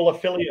cable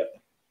affiliate.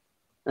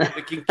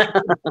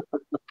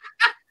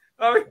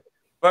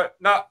 But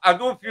no, I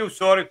don't feel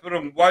sorry for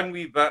him one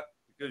wee bit,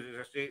 because as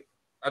I say,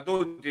 I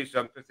don't do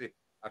sympathy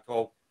at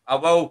all. I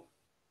will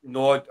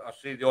nod or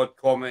say the odd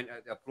comment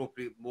at the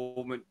appropriate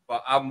moment,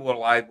 but I'm more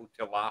liable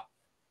to laugh,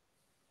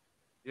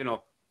 you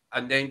know,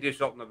 and then do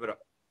something about it.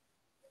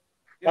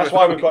 That's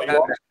why we've got you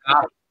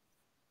on.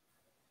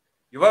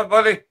 You what,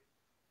 buddy?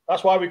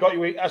 That's why we got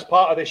you as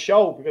part of this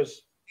show,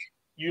 because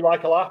you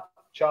like a laugh,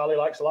 Charlie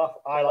likes a laugh,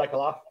 I like a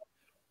laugh.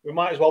 We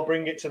might as well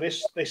bring it to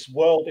this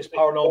world, this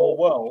paranormal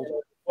world.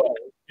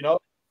 You know,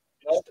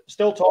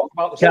 still talk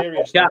about the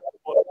serious stuff.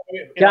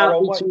 Can't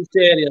be too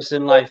serious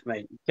in life,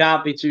 mate.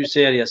 Can't be too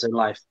serious in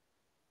life.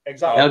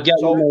 Exactly. They'll get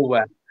you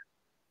nowhere.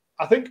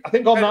 I think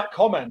on that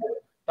comment,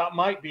 that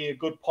might be a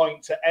good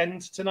point to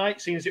end tonight,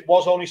 since it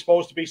was only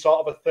supposed to be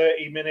sort of a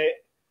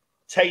 30-minute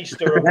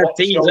taster of what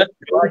the show will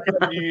be like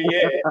every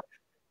year.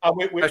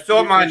 I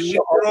saw my shit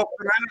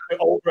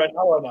over an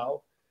hour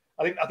now.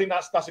 I think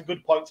that's a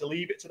good point to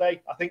leave it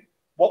today. I think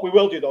what we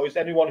will do though is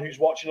anyone who's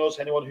watching us,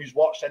 anyone who's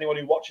watched, anyone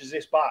who watches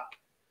this back,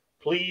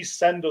 please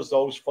send us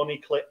those funny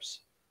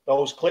clips,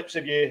 those clips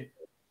of you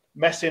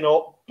messing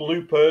up,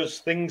 bloopers,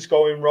 things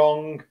going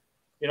wrong.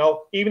 You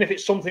know, even if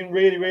it's something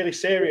really, really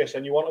serious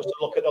and you want us to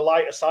look at the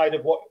lighter side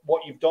of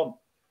what you've done,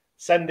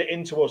 send it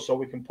in to us so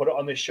we can put it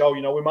on this show.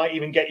 You know, we might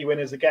even get you in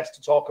as a guest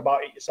to talk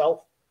about it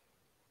yourself.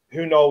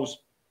 Who knows?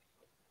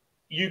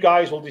 You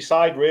guys will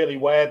decide really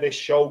where this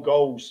show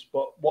goes,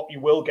 but what you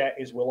will get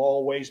is we'll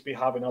always be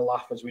having a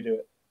laugh as we do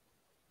it.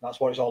 That's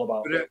what it's all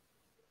about. But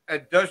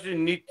it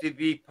doesn't need to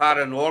be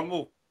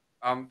paranormal.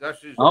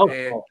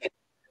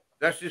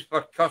 This is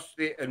for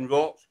Kirsty and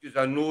Rocks, because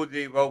I know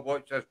they will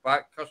watch us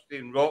back. Kirsty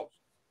and Rocks.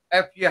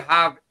 If you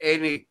have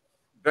any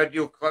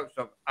video clips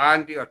of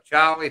Andy or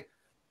Charlie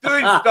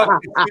doing stuff,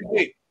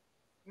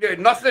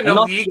 nothing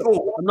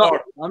illegal.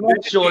 I'm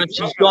not sure if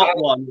she's got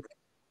one.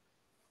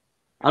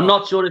 I'm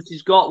not sure if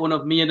she's got one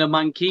of me and a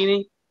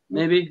mankini.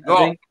 Maybe. No. I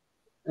think.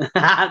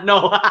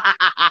 No.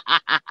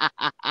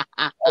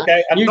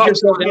 Okay. And you can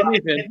say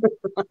anything.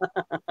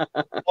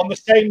 On the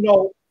same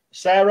note,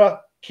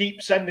 Sarah,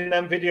 keep sending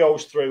them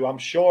videos through. I'm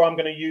sure I'm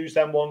going to use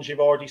them ones you've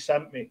already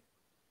sent me.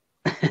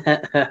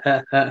 Sarah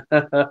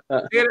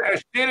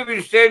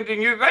been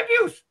sending you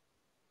videos.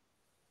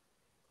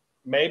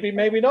 Maybe,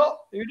 maybe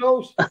not. Who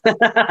knows?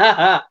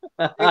 I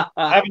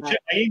haven't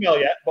checked my email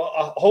yet, but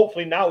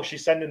hopefully now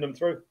she's sending them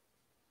through.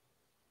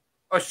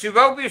 Oh, she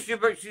will be. She's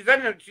in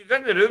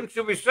the room.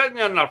 She'll be sitting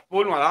there on her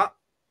phone like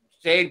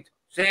that.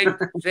 Send.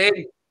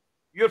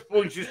 Your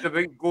phone's just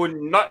about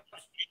going nuts.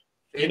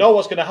 You know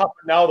what's going to happen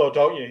now, though,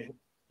 don't you?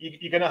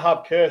 You're going to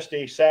have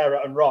Kirsty,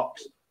 Sarah, and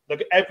Rox.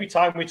 Every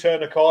time we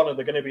turn a corner,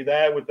 they're going to be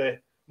there with the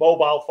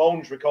mobile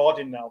phones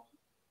recording now.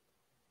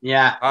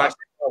 Yeah,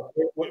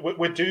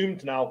 we're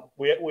doomed now.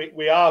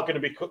 We are going to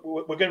be.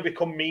 We're going to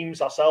become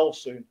memes ourselves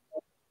soon.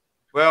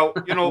 Well,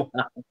 you know,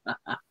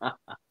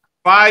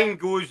 fine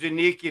goes the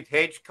naked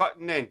hedge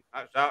cutting. Then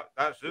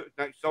that's it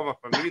next summer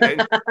for me.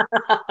 Then.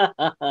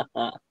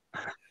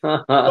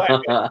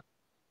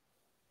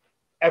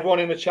 Everyone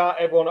in the chat,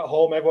 everyone at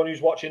home, everyone who's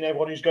watching,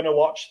 everyone who's going to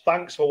watch,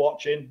 thanks for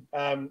watching.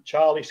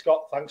 Charlie,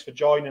 Scott, thanks for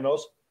joining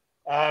us.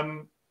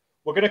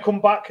 We're going to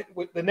come back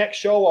with the next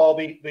show, or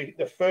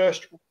the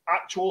first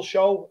actual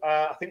show.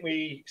 I think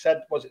we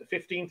said, was it the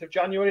 15th of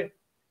January?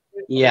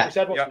 Yeah. We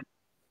said, yeah.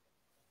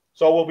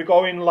 So we'll be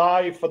going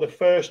live for the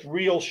first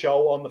real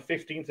show on the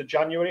 15th of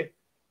January.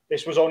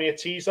 This was only a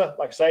teaser.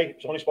 Like I say, it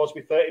was only supposed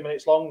to be 30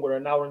 minutes long. We're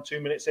an hour and 2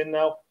 minutes in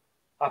now.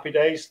 Happy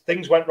days.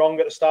 Things went wrong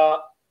at the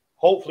start.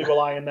 Hopefully we'll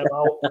iron them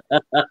out.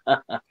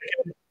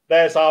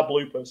 There's our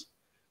bloopers.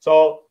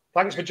 So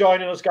thanks for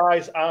joining us,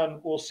 guys, and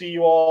we'll see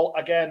you all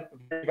again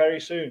very, very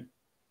soon.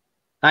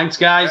 Thanks,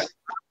 guys.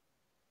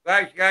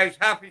 Thanks, guys.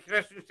 Happy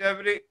Christmas,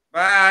 everybody.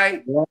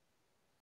 Bye. Yeah.